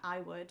 I mean, I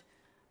would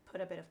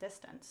put a bit of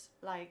distance.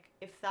 Like,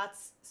 if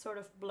that's sort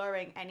of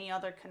blurring any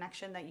other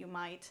connection that you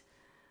might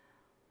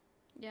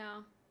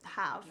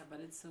have, but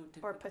it's so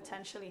difficult. or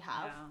potentially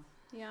have,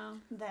 yeah,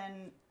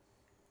 then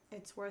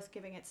it's worth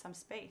giving it some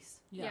space.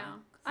 Yeah.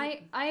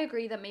 I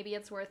agree that maybe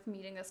it's worth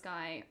meeting this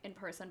guy in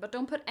person, but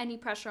don't put any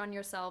pressure on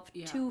yourself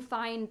to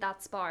find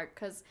that spark,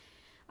 because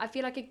I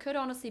feel like it could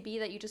honestly be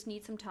that you just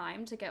need some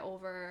time to get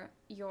over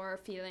your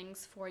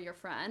feelings for your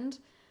friend,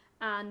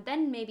 and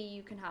then maybe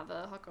you can have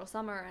a hot girl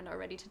summer and are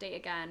ready to date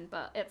again.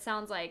 But it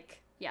sounds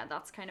like,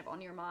 that's kind of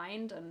on your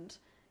mind, and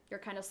you're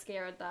kind of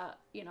scared that,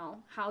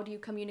 how do you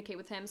communicate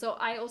with him? So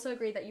I also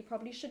agree that you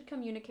probably should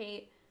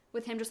communicate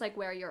with him just like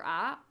where you're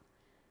at.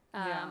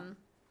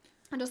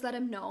 And just let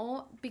him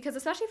know, because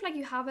especially if like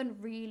you haven't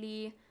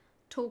really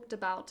talked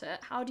about it,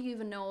 how do you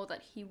even know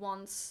that he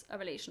wants a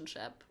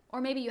relationship? Or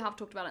maybe you have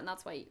talked about it and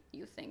that's why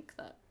you think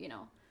that,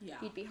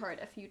 he'd be hurt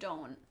if you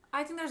don't.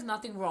 I think there's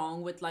nothing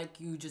wrong with like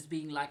you just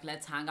being like,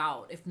 let's hang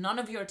out. If none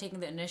of you are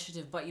taking the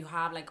initiative, but you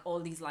have like all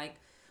these like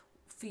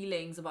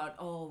feelings about,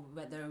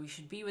 whether we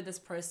should be with this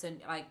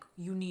person, like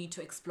you need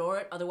to explore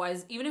it.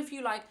 Otherwise, even if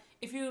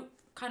you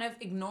kind of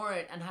ignore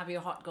it and have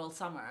your hot girl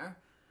summer,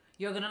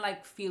 you're gonna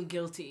like feel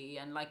guilty,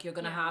 and like you're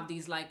gonna have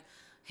these like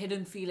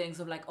hidden feelings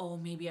of like,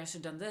 maybe I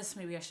should have done this,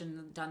 maybe I shouldn't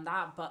have done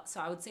that. But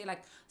so I would say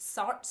like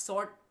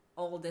sort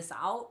all this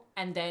out,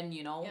 and then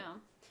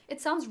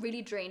it sounds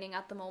really draining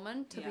at the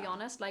moment, to be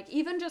honest. Like,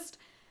 even just,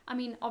 I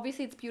mean,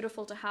 obviously it's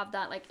beautiful to have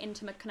that like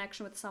intimate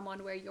connection with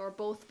someone where you're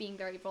both being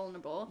very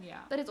vulnerable,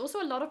 but it's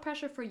also a lot of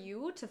pressure for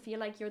you to feel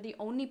like you're the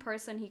only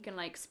person he can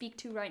like speak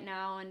to right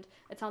now, and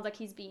it sounds like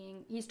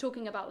he's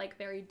talking about like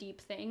very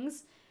deep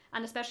things.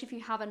 And especially if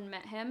you haven't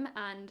met him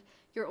and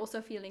you're also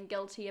feeling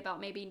guilty about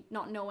maybe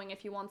not knowing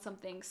if you want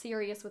something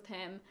serious with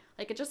him,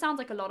 like it just sounds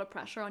like a lot of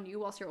pressure on you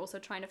whilst you're also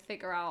trying to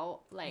figure out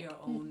like your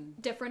own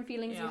different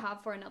feelings you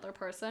have for another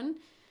person.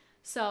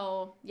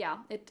 So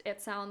it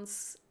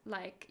sounds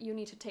like you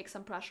need to take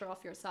some pressure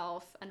off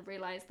yourself and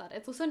realize that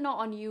it's also not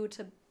on you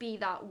to be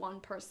that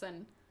one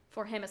person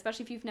for him,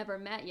 especially if you've never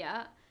met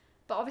yet.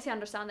 But obviously I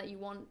understand that you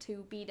want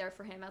to be there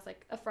for him as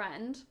like a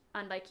friend,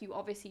 and like you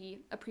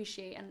obviously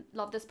appreciate and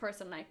love this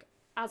person like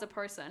as a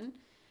person.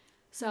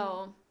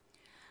 So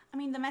I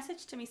mean, the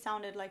message to me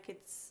sounded like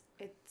it's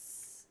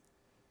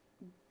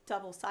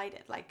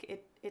double-sided.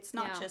 Like it's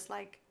not just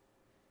like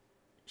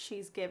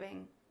she's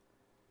giving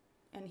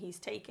and he's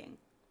taking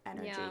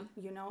energy.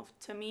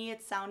 To me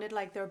it sounded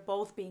like they're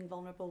both being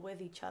vulnerable with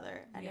each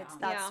other, and it's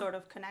that sort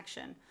of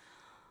connection.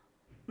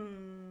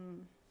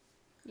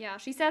 Yeah,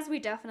 she says we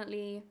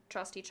definitely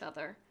trust each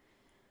other.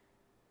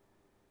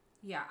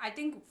 Yeah, I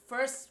think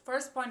first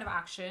point of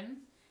action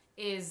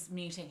is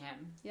meeting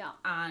him. Yeah.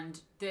 And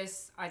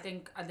this, I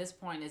think at this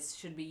point, it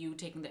should be you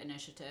taking the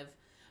initiative,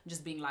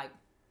 just being like,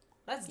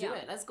 let's do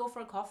it. Let's go for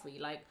a coffee.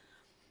 Like,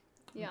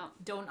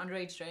 don't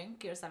underage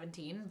drink. You're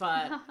 17,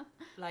 but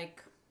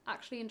like...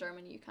 Actually, in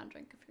Germany, you can't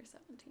drink if you're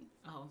 17.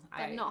 Oh,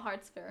 but not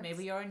hard spirits.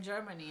 Maybe you're in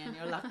Germany and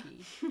you're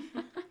lucky.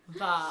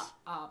 But,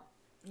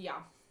 yeah.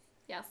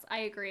 Yes, I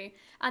agree.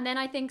 And then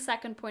I think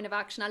second point of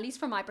action, at least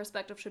from my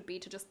perspective, should be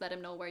to just let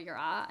him know where you're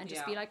at and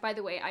just be like, by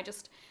the way,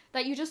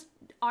 that you just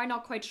are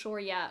not quite sure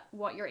yet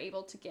what you're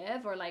able to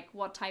give, or like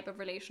what type of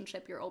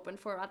relationship you're open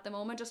for at the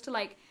moment, just to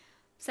like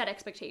set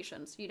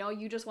expectations.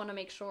 You just want to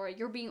make sure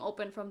you're being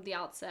open from the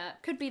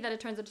outset. Could be that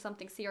it turns into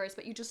something serious,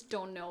 but you just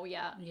don't know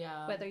yet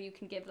whether you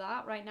can give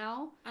that right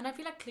now. And I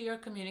feel like clear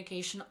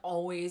communication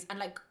always, and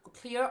like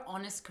clear,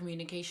 honest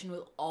communication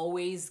will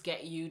always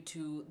get you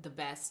to the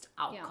best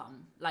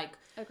outcome. Like,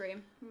 agree.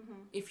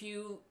 If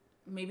you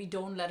maybe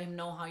don't let him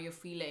know how you're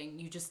feeling,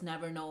 you just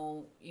never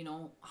know,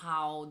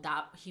 how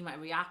that he might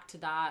react to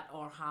that,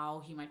 or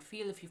how he might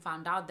feel if you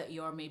found out that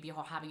you're maybe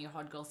having your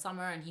hot girl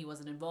summer and he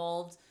wasn't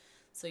involved.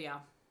 So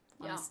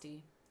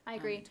honesty. I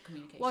agree.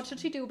 Communication. What should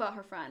she do about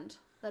her friend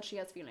that she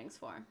has feelings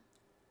for?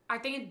 I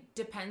think it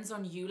depends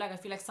on you. Like, I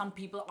feel like some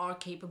people are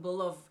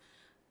capable of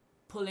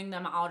pulling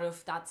them out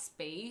of that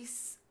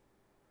space,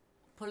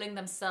 pulling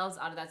themselves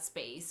out of that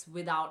space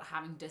without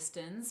having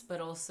distance.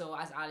 But also,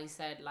 as Ali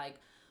said, like,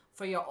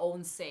 for your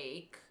own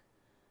sake,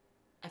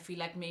 I feel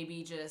like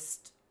maybe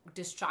just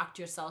distract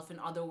yourself in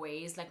other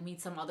ways, like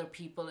meet some other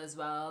people as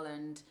well.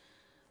 And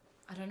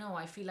I don't know,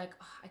 I feel like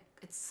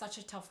it's such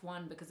a tough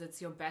one because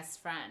it's your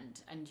best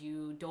friend and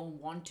you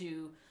don't want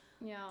to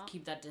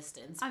keep that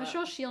distance. I'm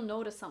sure she'll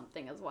notice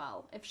something as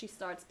well if she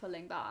starts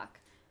pulling back.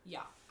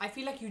 Yeah, I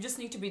feel like you just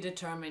need to be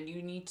determined.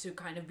 You need to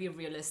kind of be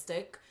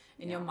realistic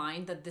in your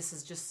mind that this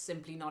is just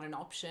simply not an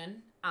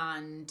option,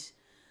 and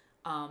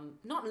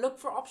not look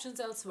for options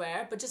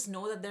elsewhere, but just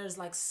know that there's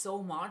like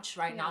so much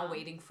right now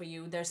waiting for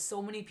you. There's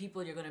so many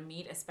people you're going to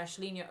meet,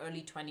 especially in your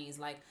early 20s.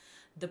 Like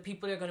the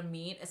people you're going to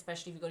meet,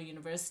 especially if you go to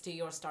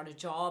university or start a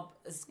job,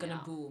 is going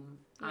to boom,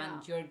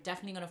 and you're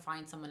definitely going to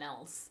find someone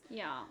else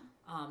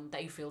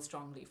that you feel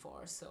strongly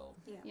for. So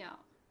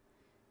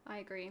I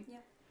agree. Yeah.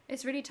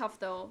 It's really tough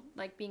though,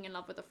 like being in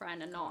love with a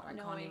friend and not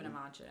knowing. I can't even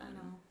imagine. I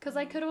know. Because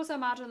I could also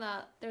imagine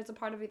that there's a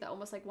part of you that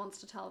almost like wants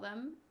to tell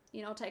them,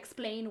 you know, to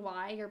explain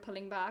why you're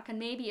pulling back, and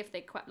maybe if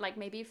they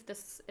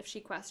if she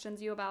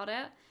questions you about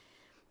it,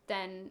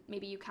 then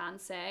maybe you can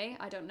say,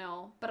 I don't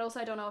know. But also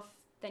I don't know if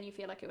then you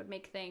feel like it would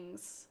make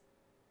things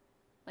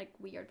like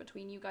weird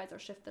between you guys or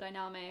shift the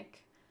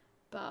dynamic.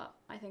 But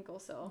I think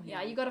also,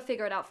 you got to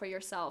figure it out for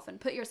yourself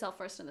and put yourself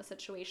first in the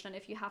situation. And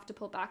if you have to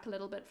pull back a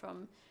little bit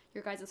from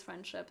your guys'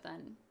 friendship,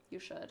 then you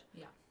should.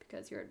 Yeah.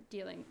 Because you're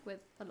dealing with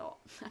a lot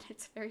and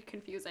it's very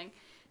confusing.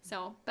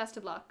 So best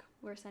of luck.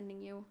 We're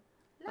sending you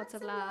lots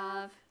of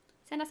love.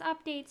 Send us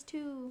updates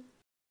too.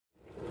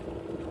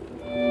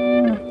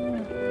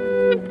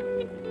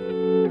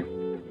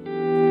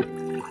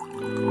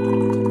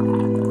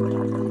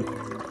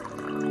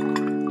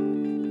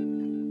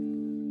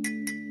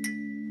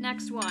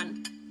 Next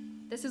one.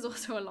 This is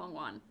also a long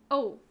one.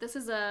 Oh, this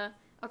is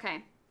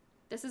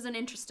an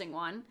interesting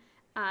one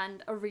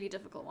and a really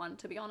difficult one,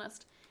 to be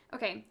honest.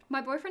 Okay,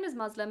 my boyfriend is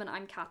Muslim and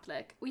I'm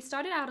Catholic. We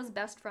started out as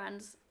best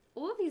friends.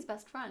 All of these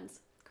best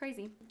friends.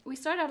 Crazy. We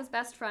started out as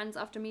best friends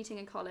after meeting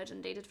in college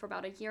and dated for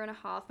about a year and a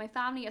half. My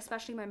family,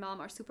 especially my mom,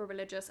 are super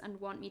religious and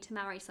want me to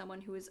marry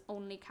someone who is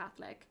only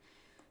Catholic.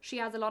 She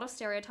has a lot of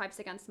stereotypes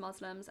against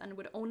Muslims and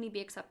would only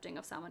be accepting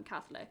of someone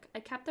Catholic. I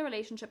kept the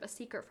relationship a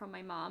secret from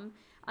my mom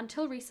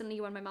until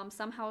recently when my mom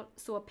somehow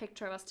saw a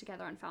picture of us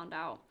together and found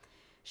out.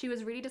 She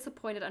was really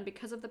disappointed, and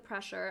because of the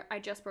pressure, I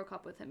just broke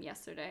up with him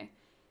yesterday.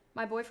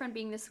 My boyfriend,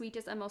 being the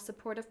sweetest and most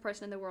supportive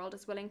person in the world,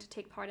 is willing to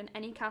take part in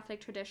any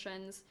Catholic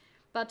traditions,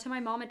 but to my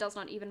mom it does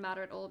not even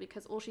matter at all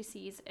because all she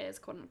sees is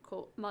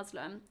quote-unquote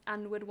Muslim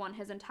and would want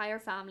his entire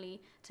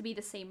family to be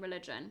the same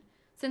religion.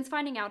 Since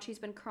finding out, she's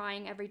been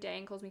crying every day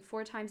and calls me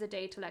 4 times a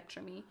day to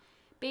lecture me.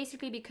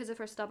 Basically, because of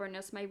her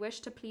stubbornness, my wish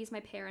to please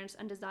my parents,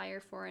 and desire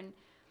for an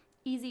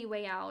easy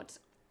way out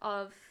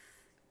of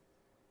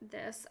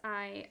this,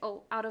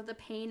 out of the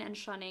pain and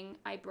shunning,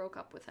 I broke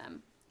up with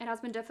him. It has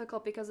been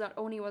difficult because not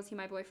only was he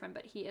my boyfriend,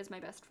 but he is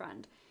my best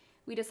friend.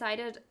 We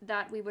decided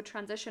that we would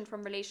transition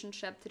from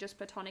relationship to just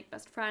platonic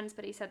best friends,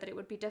 but he said that it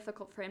would be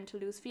difficult for him to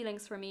lose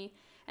feelings for me,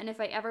 and if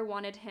I ever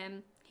wanted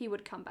him, he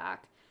would come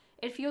back.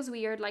 It feels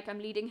weird, like I'm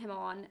leading him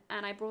on,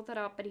 and I brought that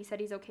up, but he said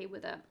he's okay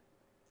with it.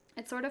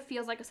 It sort of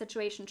feels like a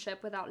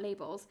situationship without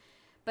labels,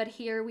 but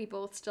here we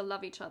both still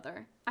love each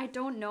other. I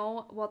don't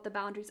know what the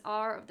boundaries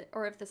are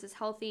or if this is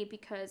healthy,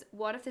 because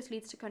what if this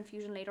leads to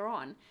confusion later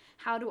on?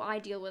 How do I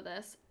deal with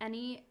this?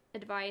 Any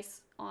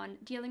advice on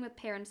dealing with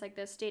parents like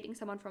this, dating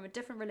someone from a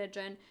different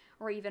religion,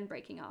 or even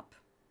breaking up?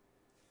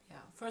 Yeah,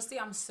 firstly,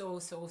 I'm so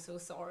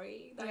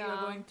sorry that you're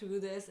going through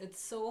this.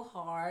 It's so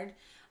hard,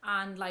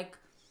 and like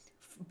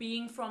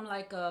being from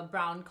like a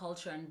brown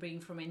culture and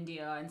being from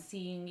India and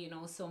seeing, you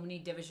know, so many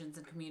divisions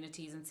and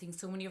communities, and seeing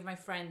so many of my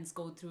friends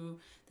go through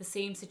the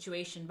same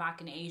situation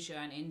back in Asia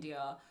and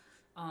India,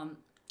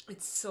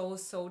 it's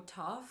so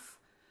tough.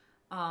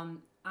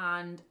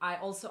 And I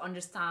also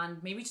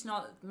understand, maybe it's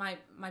not,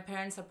 my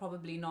parents are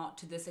probably not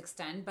to this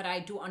extent, but I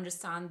do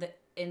understand the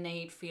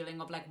innate feeling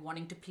of like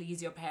wanting to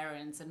please your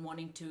parents and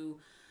wanting to,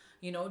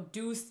 you know,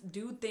 do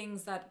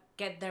things that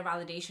get their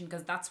validation,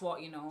 because that's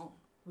what, you know,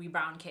 we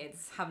brown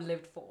kids have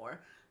lived for,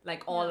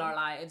 like all our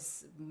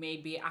lives, may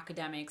it be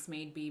academics,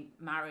 may it be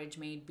marriage,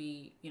 may it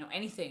be, you know,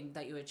 anything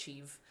that you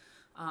achieve.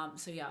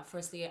 So yeah,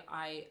 firstly,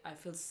 I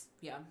feel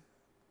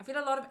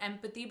a lot of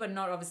empathy, but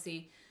not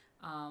obviously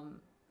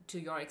to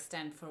your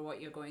extent for what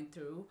you're going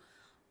through.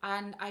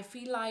 And I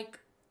feel like,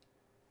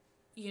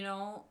 you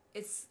know,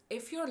 it's,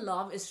 if your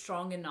love is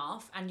strong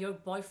enough, and your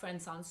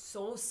boyfriend sounds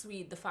so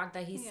sweet, the fact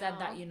that he said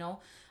that, you know,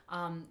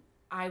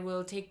 I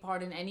will take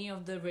part in any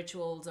of the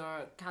rituals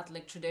or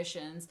Catholic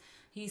traditions.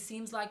 He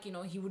seems like, you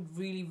know, he would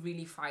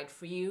really fight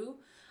for you.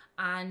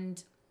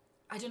 And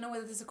I don't know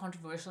whether this is a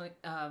controversial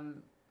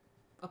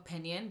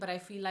opinion, but I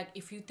feel like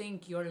if you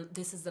think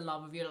this is the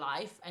love of your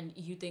life, and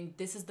you think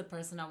this is the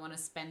person I want to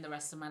spend the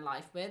rest of my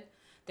life with,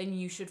 then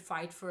you should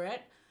fight for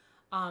it.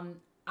 And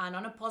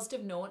on a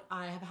positive note,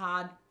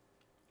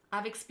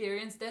 I've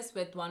experienced this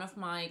with one of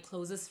my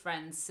closest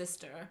friends'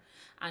 sister,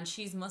 and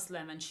she's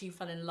Muslim, and she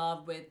fell in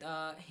love with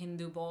a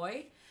Hindu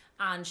boy,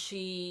 and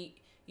she,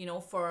 you know,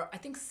 for I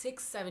think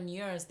 6-7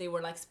 years, they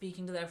were like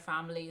speaking to their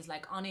families,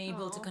 like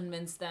unable to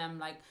convince them.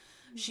 Like,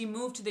 she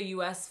moved to the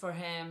US for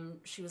him.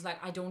 She was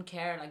like, I don't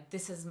care, like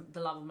this is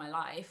the love of my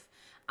life.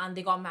 And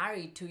they got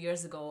married 2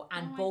 years ago,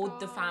 and both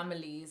the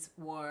families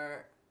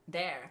were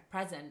there,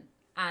 present,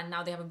 and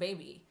now they have a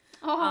baby.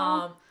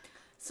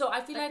 So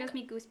I feel that like gives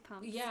me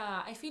goosebumps.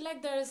 Yeah, I feel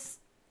like there's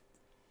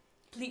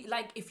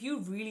like if you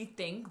really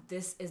think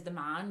this is the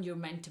man you're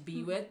meant to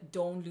be with,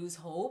 don't lose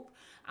hope.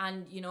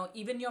 And you know,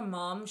 even your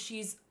mom,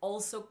 she's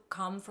also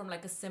come from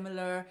like a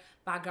similar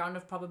background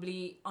of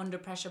probably under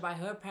pressure by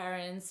her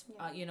parents,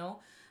 you know,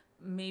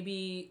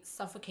 maybe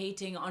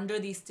suffocating under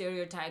these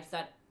stereotypes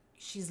that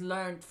she's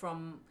learned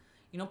from,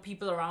 you know,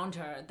 people around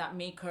her that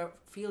make her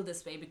feel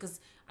this way. Because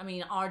I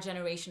mean, our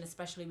generation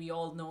especially, we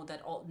all know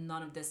that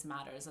none of this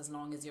matters as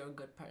long as you're a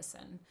good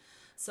person.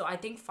 So I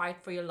think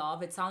fight for your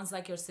love. It sounds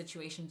like your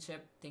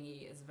situationship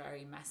thingy is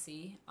very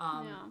messy.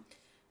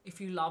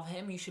 If you love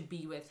him, you should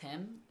be with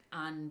him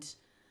and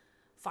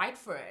fight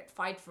for it.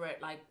 Fight for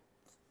it. Like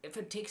if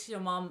it takes your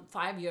mom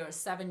 5 years,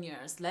 7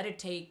 years, let it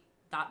take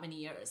that many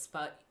years.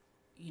 But,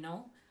 you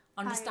know,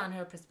 understand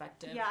her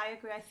perspective. Yeah, I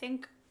agree. I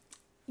think,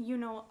 you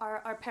know,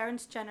 our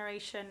parents'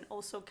 generation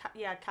also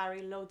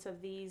carry loads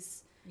of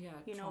these,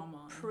 you know,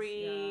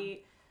 preset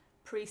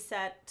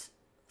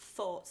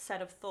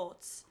set of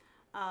thoughts.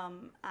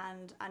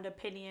 And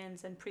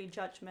opinions and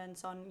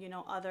prejudgments on, you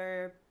know,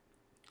 other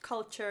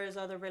cultures,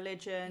 other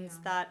religions,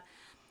 that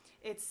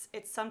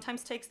it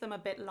sometimes takes them a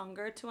bit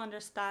longer to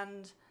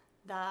understand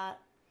that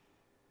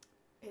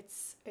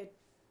it's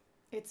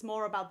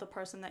more about the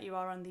person that you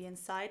are on the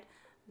inside.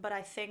 But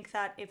I think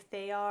that if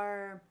they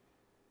are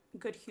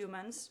good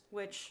humans,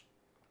 which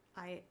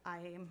I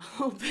am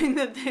hoping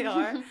that they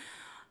are,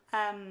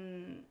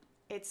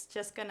 it's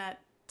just gonna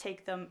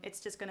take them, it's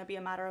just gonna be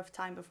a matter of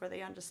time before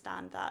they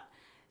understand that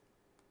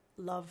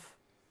love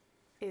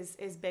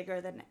is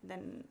bigger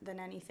than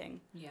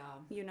anything.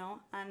 You know,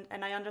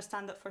 and I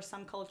understand that for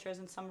some cultures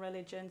and some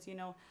religions, you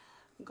know,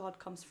 God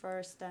comes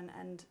first,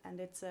 and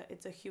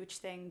it's a huge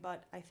thing.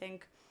 But I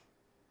think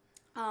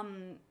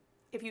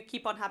if you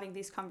keep on having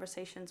these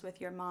conversations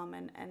with your mom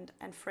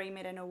and frame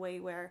it in a way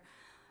where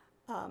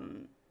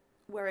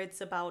it's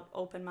about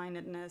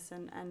open-mindedness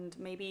and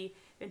maybe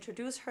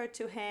introduce her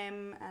to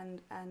him,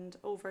 and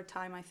over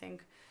time, I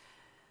think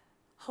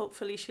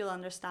hopefully she'll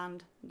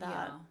understand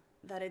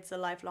that it's a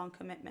lifelong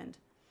commitment.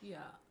 Yeah,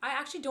 I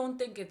actually don't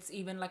think it's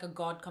even like a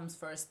God comes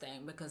first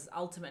thing, because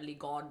ultimately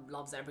God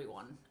loves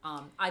everyone.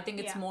 I think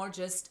it's more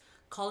just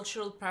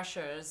cultural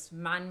pressures,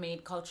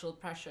 man-made cultural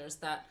pressures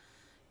that,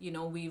 you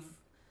know, we've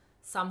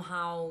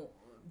somehow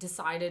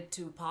decided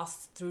to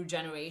pass through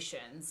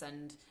generations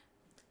and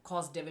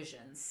cause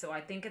divisions. So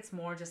I think it's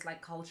more just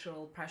like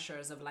cultural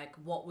pressures of like,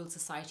 what will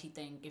society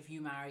think if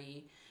you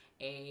marry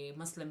a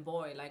Muslim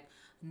boy? Like,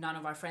 none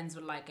of our friends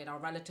will like it, our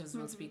relatives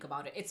will speak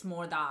about it. It's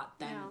more that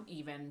than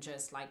even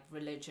just like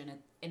religion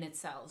in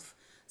itself.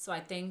 So I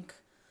think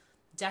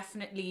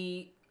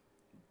definitely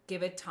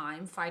give it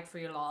time, fight for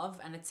your love,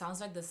 and it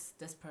sounds like this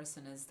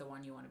person is the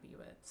one you want to be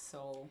with.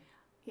 So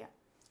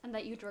and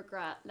that you'd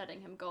regret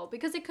letting him go,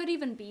 because it could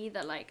even be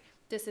that like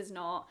this is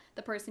not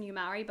the person you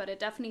marry, but it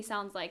definitely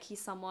sounds like he's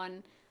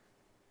someone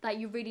that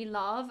you really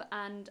love,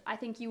 and I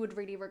think you would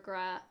really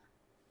regret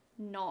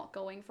not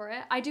going for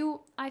it. I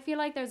feel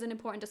like there's an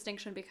important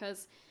distinction,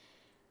 because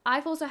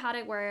I've also had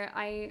it where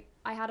I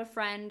had a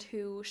friend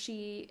who,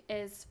 she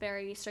is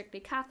very strictly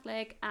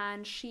Catholic,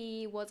 and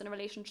she was in a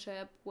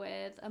relationship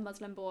with a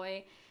Muslim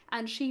boy,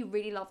 and she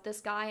really loved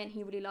this guy and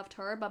he really loved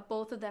her, but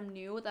both of them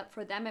knew that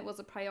for them it was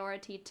a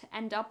priority to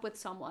end up with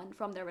someone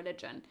from their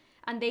religion,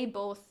 and they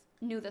both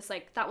knew this,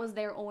 like that was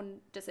their own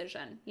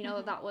decision, you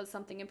know, that was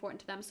something important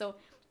to them. So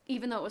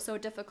even though it was so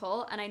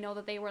difficult, and I know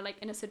that they were like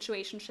in a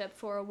situationship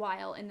for a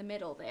while in the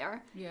middle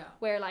there,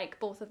 where like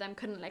both of them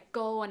couldn't let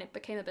go and it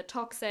became a bit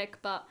toxic,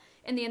 but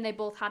in the end they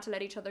both had to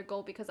let each other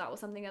go, because that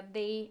was something that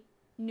they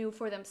knew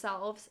for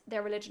themselves.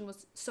 Their religion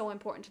was so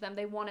important to them.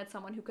 They wanted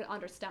someone who could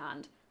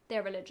understand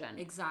their religion.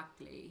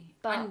 Exactly.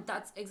 But, and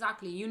that's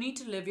exactly, you need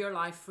to live your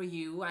life for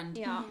you, and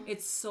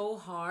it's so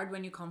hard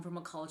when you come from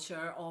a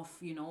culture of,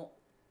 you know,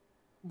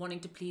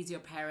 wanting to please your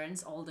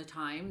parents all the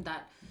time,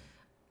 that,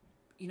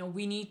 you know,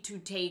 we need to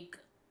take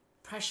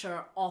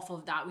pressure off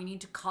of that. We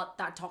need to cut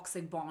that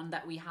toxic bond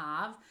that we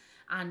have,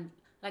 and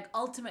like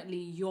ultimately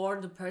you're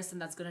the person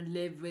that's going to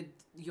live with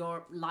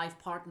your life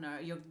partner.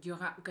 You're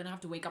going to have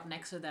to wake up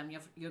next to them.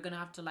 You're going to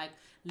have to like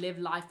live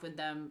life with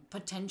them,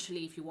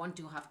 potentially if you want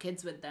to have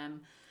kids with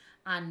them.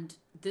 And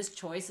this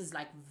choice is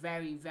like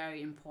very,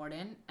 very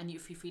important. And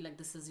if you feel like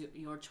this is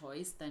your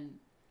choice, then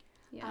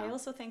I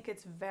also think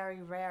it's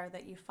very rare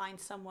that you find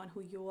someone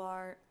who you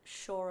are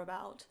sure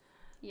about.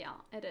 Yeah,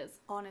 it is.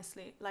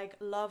 Honestly, like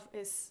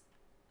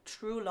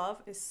true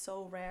love is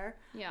so rare.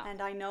 Yeah.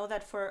 And I know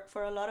that for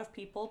a lot of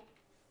people,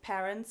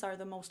 parents are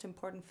the most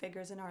important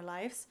figures in our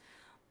lives,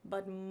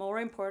 but more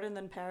important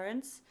than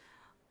parents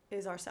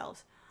is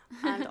ourselves.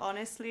 And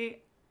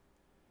honestly,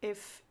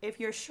 if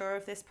you're sure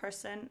of this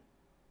person,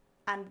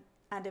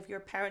 and if your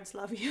parents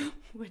love you,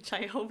 which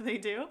I hope they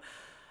do,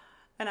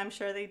 and I'm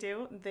sure they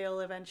do,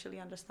 they'll eventually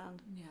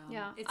understand.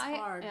 Yeah. It's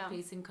hard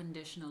facing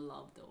conditional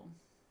love though.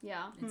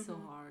 Yeah. It's so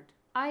hard.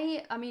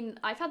 I mean,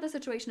 I've had this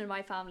situation in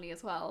my family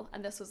as well,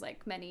 and this was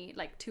like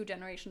 2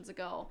 generations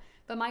ago.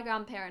 But my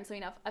grandparents, I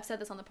mean, I've said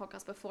this on the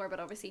podcast before, but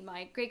obviously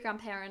my great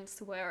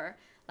grandparents were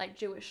like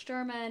Jewish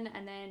German,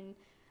 and then,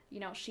 you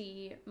know,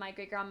 my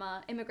great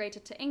grandma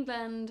immigrated to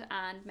England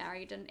and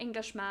married an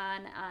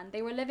Englishman, and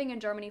they were living in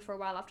Germany for a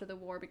while after the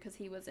war because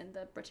he was in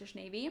the British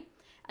Navy.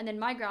 And then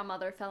my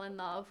grandmother fell in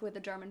love with a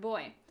German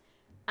boy.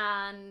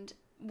 And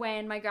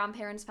when my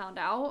grandparents found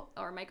out,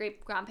 or my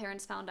great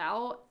grandparents found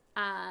out,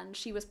 and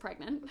she was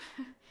pregnant,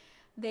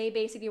 they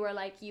basically were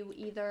like, you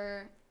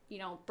either, you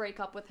know,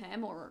 break up with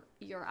him or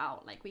you're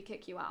out, like we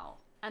kick you out.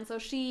 And so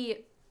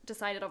she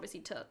decided obviously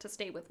to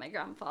stay with my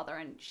grandfather,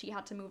 and she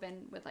had to move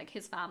in with like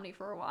his family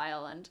for a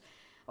while,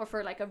 or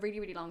for like a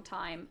really, really long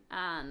time.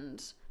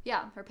 And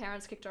yeah, her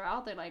parents kicked her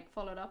out. They like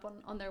followed up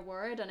on their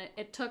word, and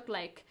it took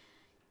like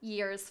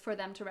years for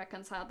them to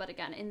reconcile, but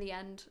again, in the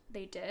end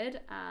they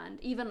did.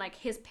 And even like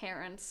his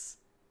parents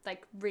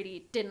like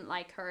really didn't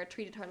like her,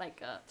 treated her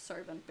like a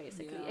servant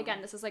basically. Yeah.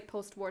 Again, this is like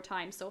post-war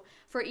time, so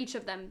for each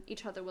of them,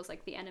 each other was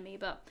like the enemy.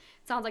 But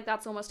it sounds like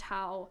that's almost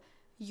how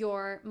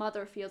your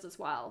mother feels as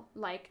well.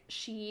 Like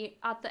she,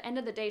 at the end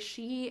of the day,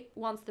 she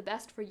wants the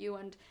best for you,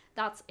 and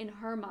that's in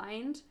her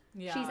mind.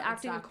 Yeah, she's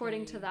acting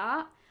according to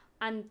that,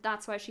 and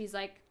that's why she's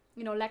like,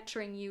 you know,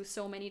 lecturing you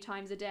so many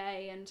times a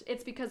day. And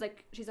it's because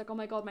like she's like, oh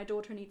my god, my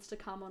daughter needs to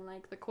come on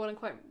like the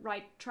quote-unquote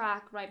right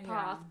track, right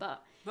path.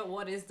 But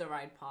what is the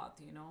right path,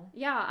 you know?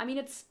 Yeah, I mean,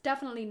 it's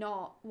definitely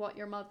not what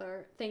your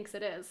mother thinks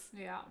it is.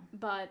 Yeah.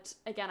 But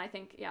again, I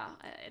think,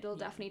 it'll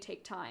definitely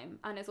take time.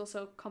 And it's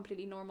also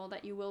completely normal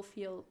that you will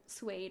feel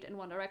swayed in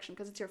one direction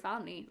because it's your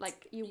family.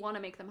 Like, you want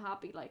to make them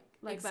happy, like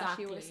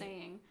exactly. Vash, you were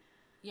saying.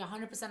 Yeah,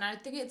 100%. I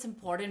think it's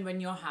important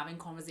when you're having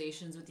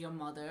conversations with your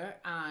mother,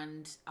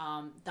 and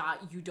that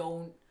you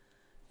don't,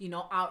 you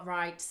know,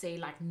 outright say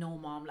like, no,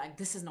 mom, like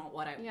this is not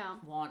what I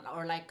want,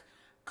 or like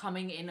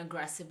coming in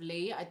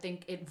aggressively. I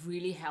think it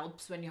really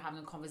helps when you're having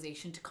a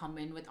conversation to come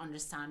in with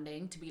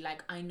understanding, to be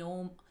like, I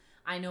know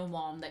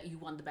mom that you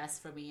want the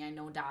best for me. I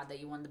know dad that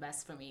you want the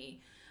best for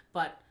me.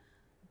 But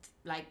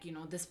like, you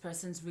know, this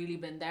person's really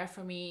been there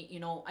for me. You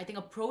know, I think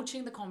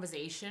approaching the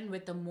conversation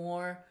with the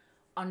more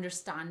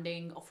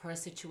understanding of her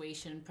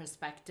situation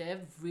perspective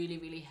really,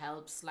 really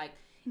helps, like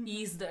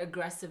ease the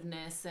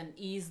aggressiveness and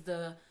ease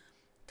the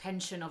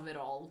tension of it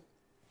all.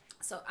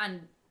 So,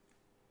 and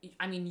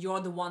I mean,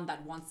 you're the one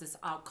that wants this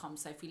outcome,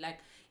 so I feel like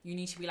you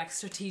need to be like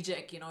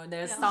strategic, you know.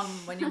 There's some,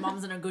 when your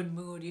mom's in a good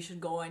mood, you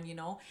should go and, you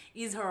know,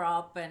 ease her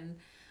up and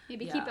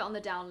maybe keep it on the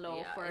down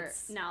low for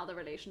now the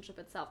relationship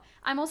itself.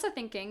 I'm also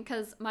thinking,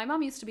 because my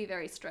mom used to be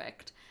very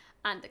strict,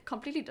 and a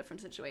completely different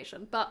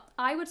situation, but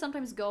I would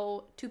sometimes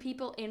go to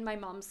people in my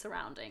mom's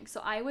surroundings. So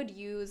I would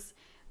use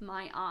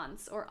my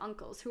aunts or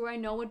uncles who I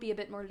know would be a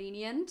bit more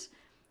lenient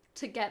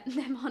to get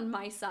them on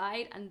my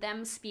side and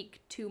them speak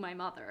to my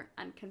mother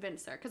and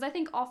convince her. Because I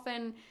think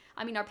often,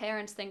 I mean, our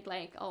parents think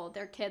like, oh,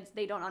 they're kids,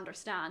 they don't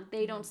understand.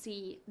 They don't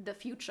see the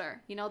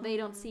future, you know, they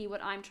don't see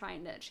what I'm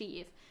trying to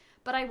achieve.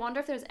 But I wonder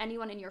if there's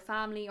anyone in your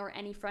family or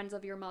any friends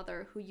of your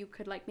mother who you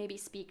could like maybe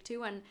speak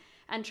to and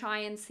try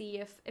and see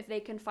if they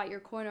can fight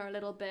your corner a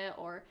little bit,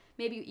 or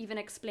maybe even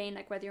explain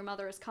like where your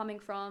mother is coming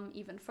from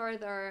even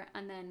further.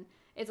 And then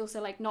it's also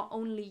like not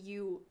only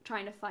you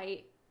trying to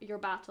fight your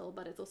battle,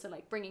 but it's also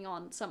like bringing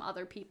on some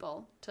other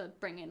people to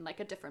bring in like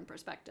a different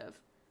perspective.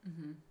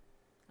 Mm-hmm.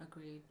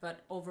 Agreed. But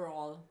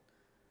overall,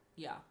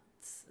 yeah,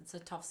 it's a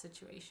tough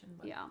situation,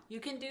 but you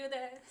can do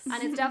this.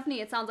 And it's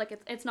definitely, it sounds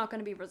like it's not going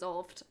to be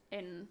resolved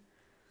in...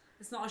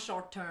 It's not a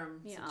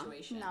short-term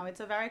situation. No, it's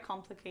a very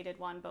complicated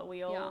one, but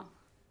we all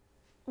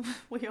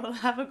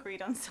have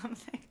agreed on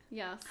something.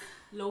 Yes.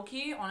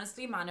 Low-key,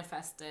 honestly,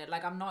 manifest it.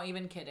 Like, I'm not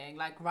even kidding.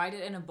 Like, write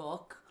it in a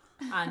book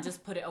and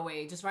just put it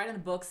away. Just write in a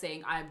book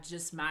saying, I've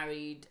just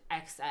married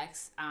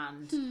XX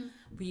and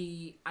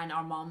we and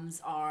our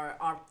moms are,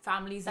 our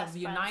families have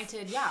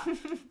united. Yeah.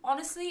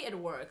 Honestly, it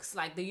works.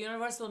 Like, the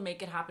universe will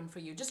make it happen for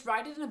you. Just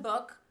write it in a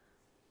book.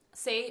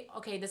 Say,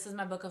 okay, this is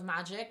my book of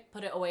magic.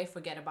 Put it away,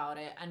 forget about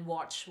it, and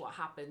watch what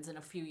happens in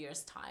a few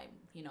years' time.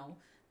 You know,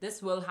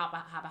 this will have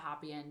a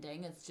happy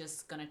ending. It's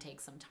just gonna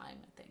take some time,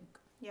 I think.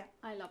 Yeah,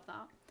 I love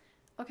that.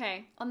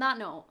 Okay, on that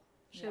note,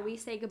 should we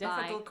say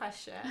goodbye? Difficult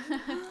question.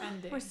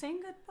 We're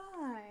saying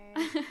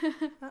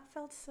goodbye. That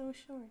felt so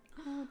short.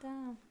 Oh,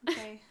 damn.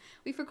 Okay.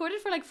 We've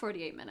recorded for like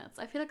 48 minutes.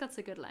 I feel like that's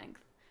a good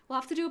length. We'll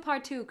have to do a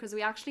part 2 because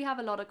we actually have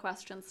a lot of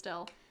questions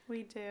still.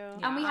 We do. Yeah,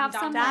 and we have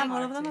some... Damn,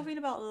 all of them have been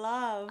about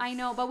love. I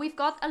know, but we've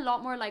got a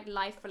lot more like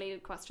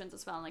life-related questions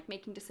as well, like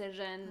making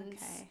decisions.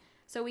 Okay.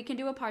 So we can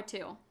do a part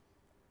 2.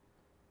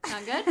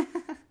 Sound good?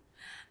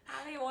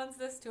 Ali wants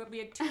this to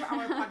be a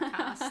 2-hour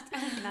podcast.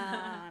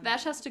 Nah.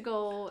 Vash has to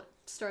go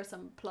stir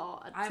some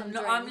plot. I'm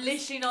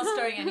literally not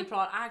stirring any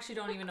plot. I actually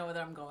don't even know whether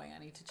I'm going. I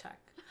need to check.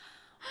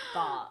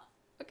 But...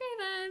 Okay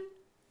then.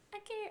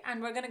 Okay,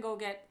 and we're going to go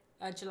get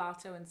a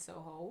gelato in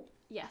Soho.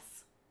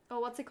 Yes. Oh,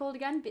 what's it called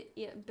again?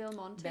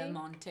 Belmonte.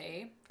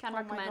 Belmonte. Can Oh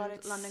my recommend God,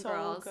 it's London so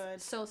Girls.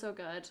 good. So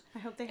good. I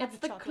hope they have It's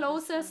the the chocolate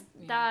closest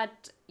one.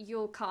 that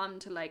you'll come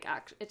to like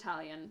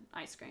Italian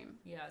ice cream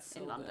Yeah,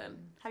 so in London.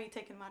 good. Have you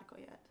taken Marco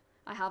yet?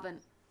 I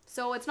haven't.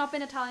 So it's not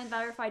been Italian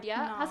verified yet.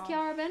 No. Has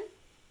Chiara been?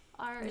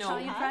 Our No.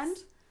 Italian She has? friend?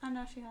 Oh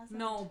no, she hasn't.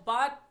 No,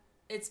 but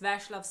it's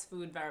Vash Loves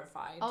Food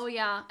verified. Oh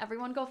yeah,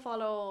 everyone go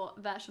follow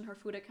Vesh on her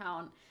food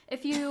account.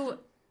 If you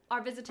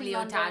are visiting Leo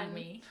London, tag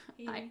me.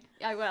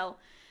 I will.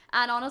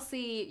 And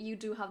honestly, you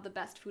do have the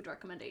best food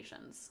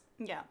recommendations.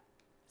 Yeah.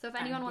 So if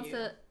anyone wants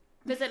to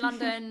visit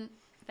London,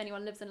 if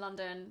anyone lives in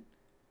London,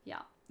 yeah,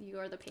 you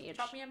are the page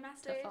Drop me a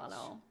message. to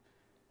follow.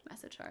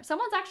 Message her.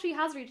 Someone's actually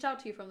has reached out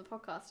to you from the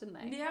podcast, didn't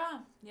they?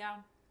 Yeah.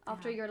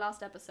 After your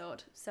last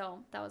episode.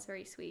 So that was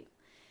very sweet.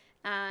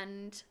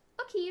 And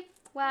okay,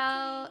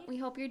 well, we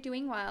hope you're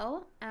doing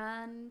well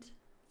and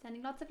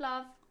sending lots of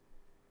love.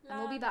 And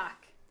we'll be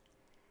back.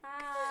 Bye.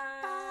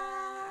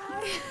 I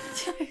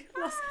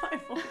lost my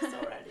voice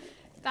already.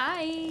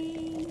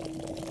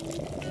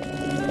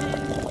 Bye.